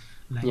tongue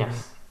language.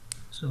 Yes.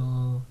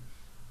 So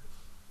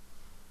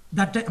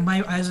that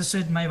as I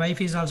said, my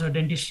wife is also a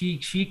dentist.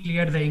 She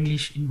cleared the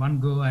English in one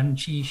go, and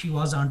she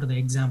was onto the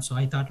exam. So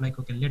I thought, like,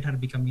 okay, let her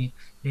become a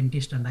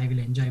dentist, and I will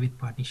enjoy with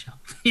party shop.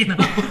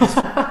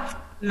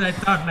 I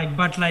thought, like,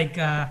 but like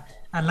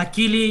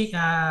luckily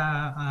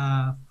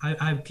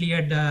I've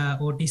cleared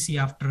OTC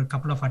after a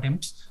couple of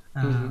attempts,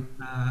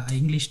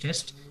 English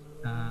test.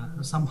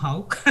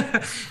 Somehow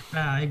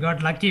I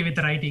got lucky with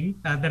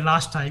writing the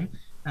last time,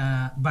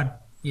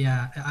 but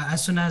yeah,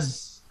 as soon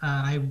as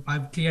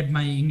I've cleared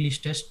my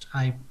English test,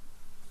 I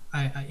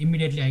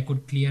immediately I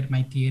could clear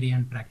my theory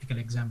and practical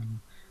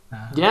exam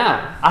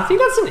Yeah, I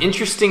think that's an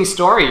interesting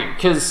story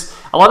because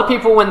a lot of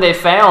people, when they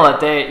fail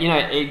at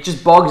it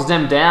just bogs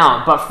them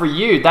down. But for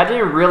you, that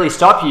didn't really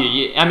stop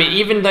you. I mean,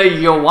 even though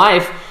your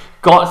wife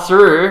got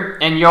through,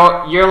 and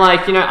you're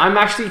like, I'm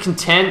actually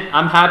content.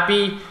 I'm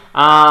happy.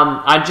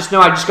 I just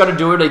know I just got to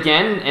do it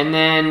again, and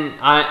then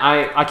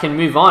I can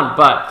move on.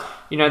 But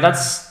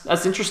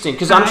that's interesting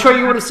because I'm sure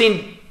you would have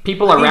seen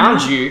people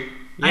around you.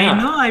 Yeah. I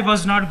know I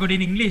was not good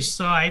in English,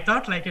 so I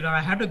thought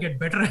I had to get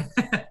better.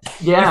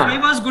 Yeah.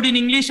 If I was good in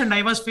English and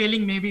I was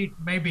failing,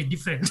 maybe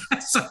different.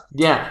 So.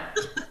 Yeah.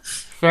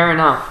 Fair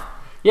enough.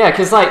 Yeah,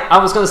 because I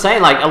was going to say,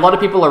 a lot of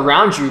people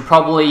around you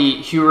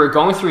probably who were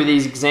going through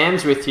these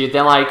exams with you,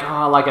 they're like,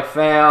 oh, I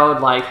failed.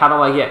 How do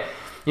I get,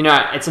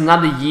 it's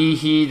another year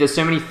here. There's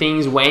so many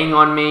things weighing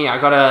on me. I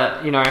got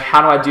to,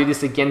 how do I do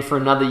this again for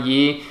another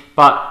year?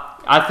 But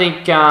I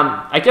think,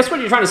 I guess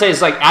what you're trying to say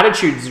is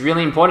attitude is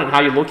really important,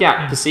 how you look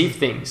at, perceive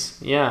things.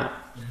 Yeah.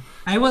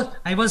 I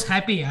was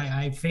happy.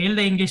 I failed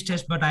the English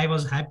test, but I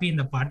was happy in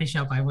the party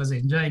shop. I was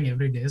enjoying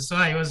every day. So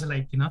I was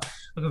like,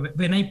 okay,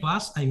 when I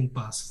pass, I will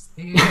pass.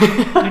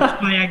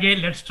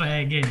 Let's try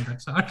again.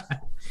 That's all.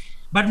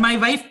 But my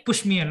wife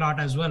pushed me a lot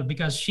as well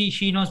because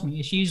she knows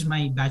me. She's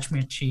my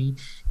batchmate.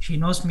 She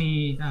knows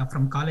me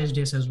from college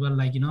days as well.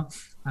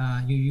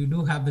 You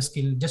do have the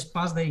skill. Just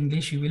pass the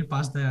English, you will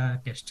pass the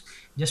test.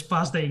 Just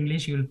pass the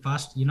English, you will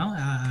pass.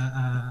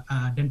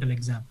 Dental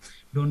exam.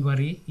 Don't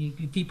worry.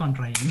 You keep on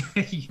trying.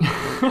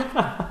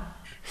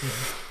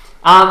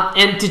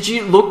 And did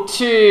you look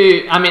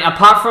to? I mean,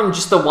 apart from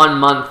just the 1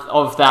 month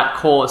of that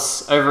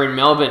course over in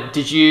Melbourne,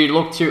 did you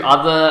look to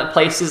other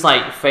places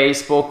like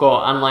Facebook or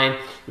online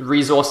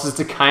resources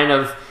to kind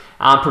of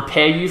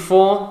prepare you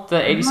for the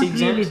ADC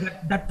exams? Really.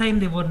 That time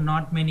there were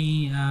not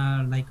many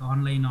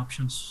online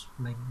options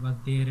was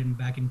there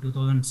back in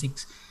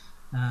 2006.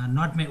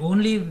 Not many.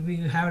 Only we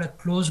had a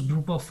close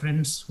group of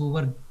friends who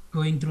were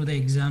going through the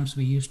exams.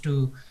 We used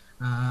to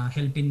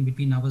help in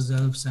between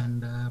ourselves,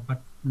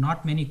 but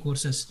not many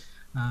courses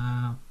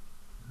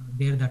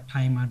there that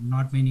time, and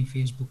not many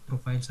Facebook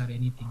profiles or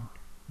anything.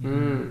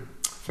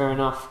 Fair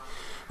enough.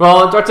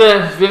 Well,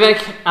 Dr. Vivek,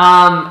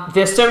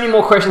 there's so many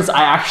more questions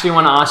I actually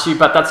want to ask you,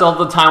 but that's all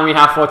the time we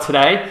have for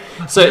today.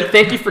 So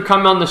thank you for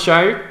coming on the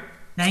show.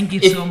 Thank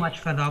you so much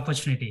for the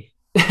opportunity.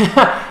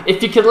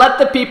 If you could let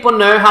the people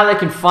know how they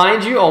can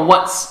find you or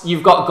what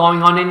you've got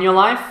going on in your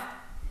life.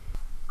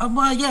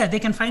 They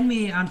can find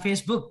me on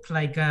Facebook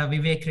like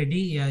Vivek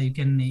Reddy. You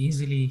can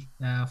easily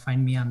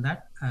find me on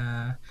that.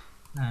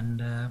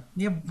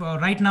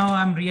 Right now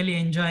I'm really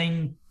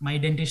enjoying my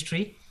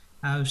dentistry.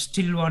 I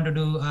still want to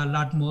do a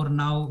lot more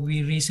now.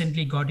 We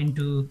recently got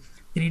into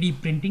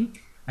 3D printing.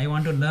 I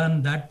want to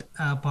learn that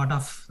part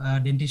of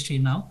dentistry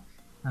now.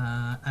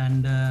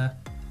 I'm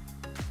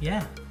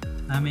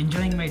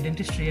enjoying my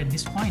dentistry at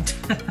this point.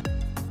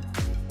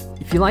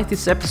 If you like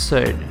this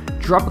episode,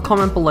 drop a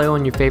comment below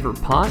on your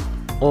favorite part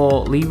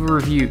or leave a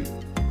review.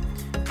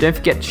 Don't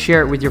forget to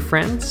share it with your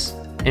friends,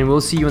 and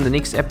we'll see you in the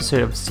next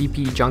episode of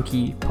CP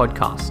Junkie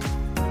Podcast.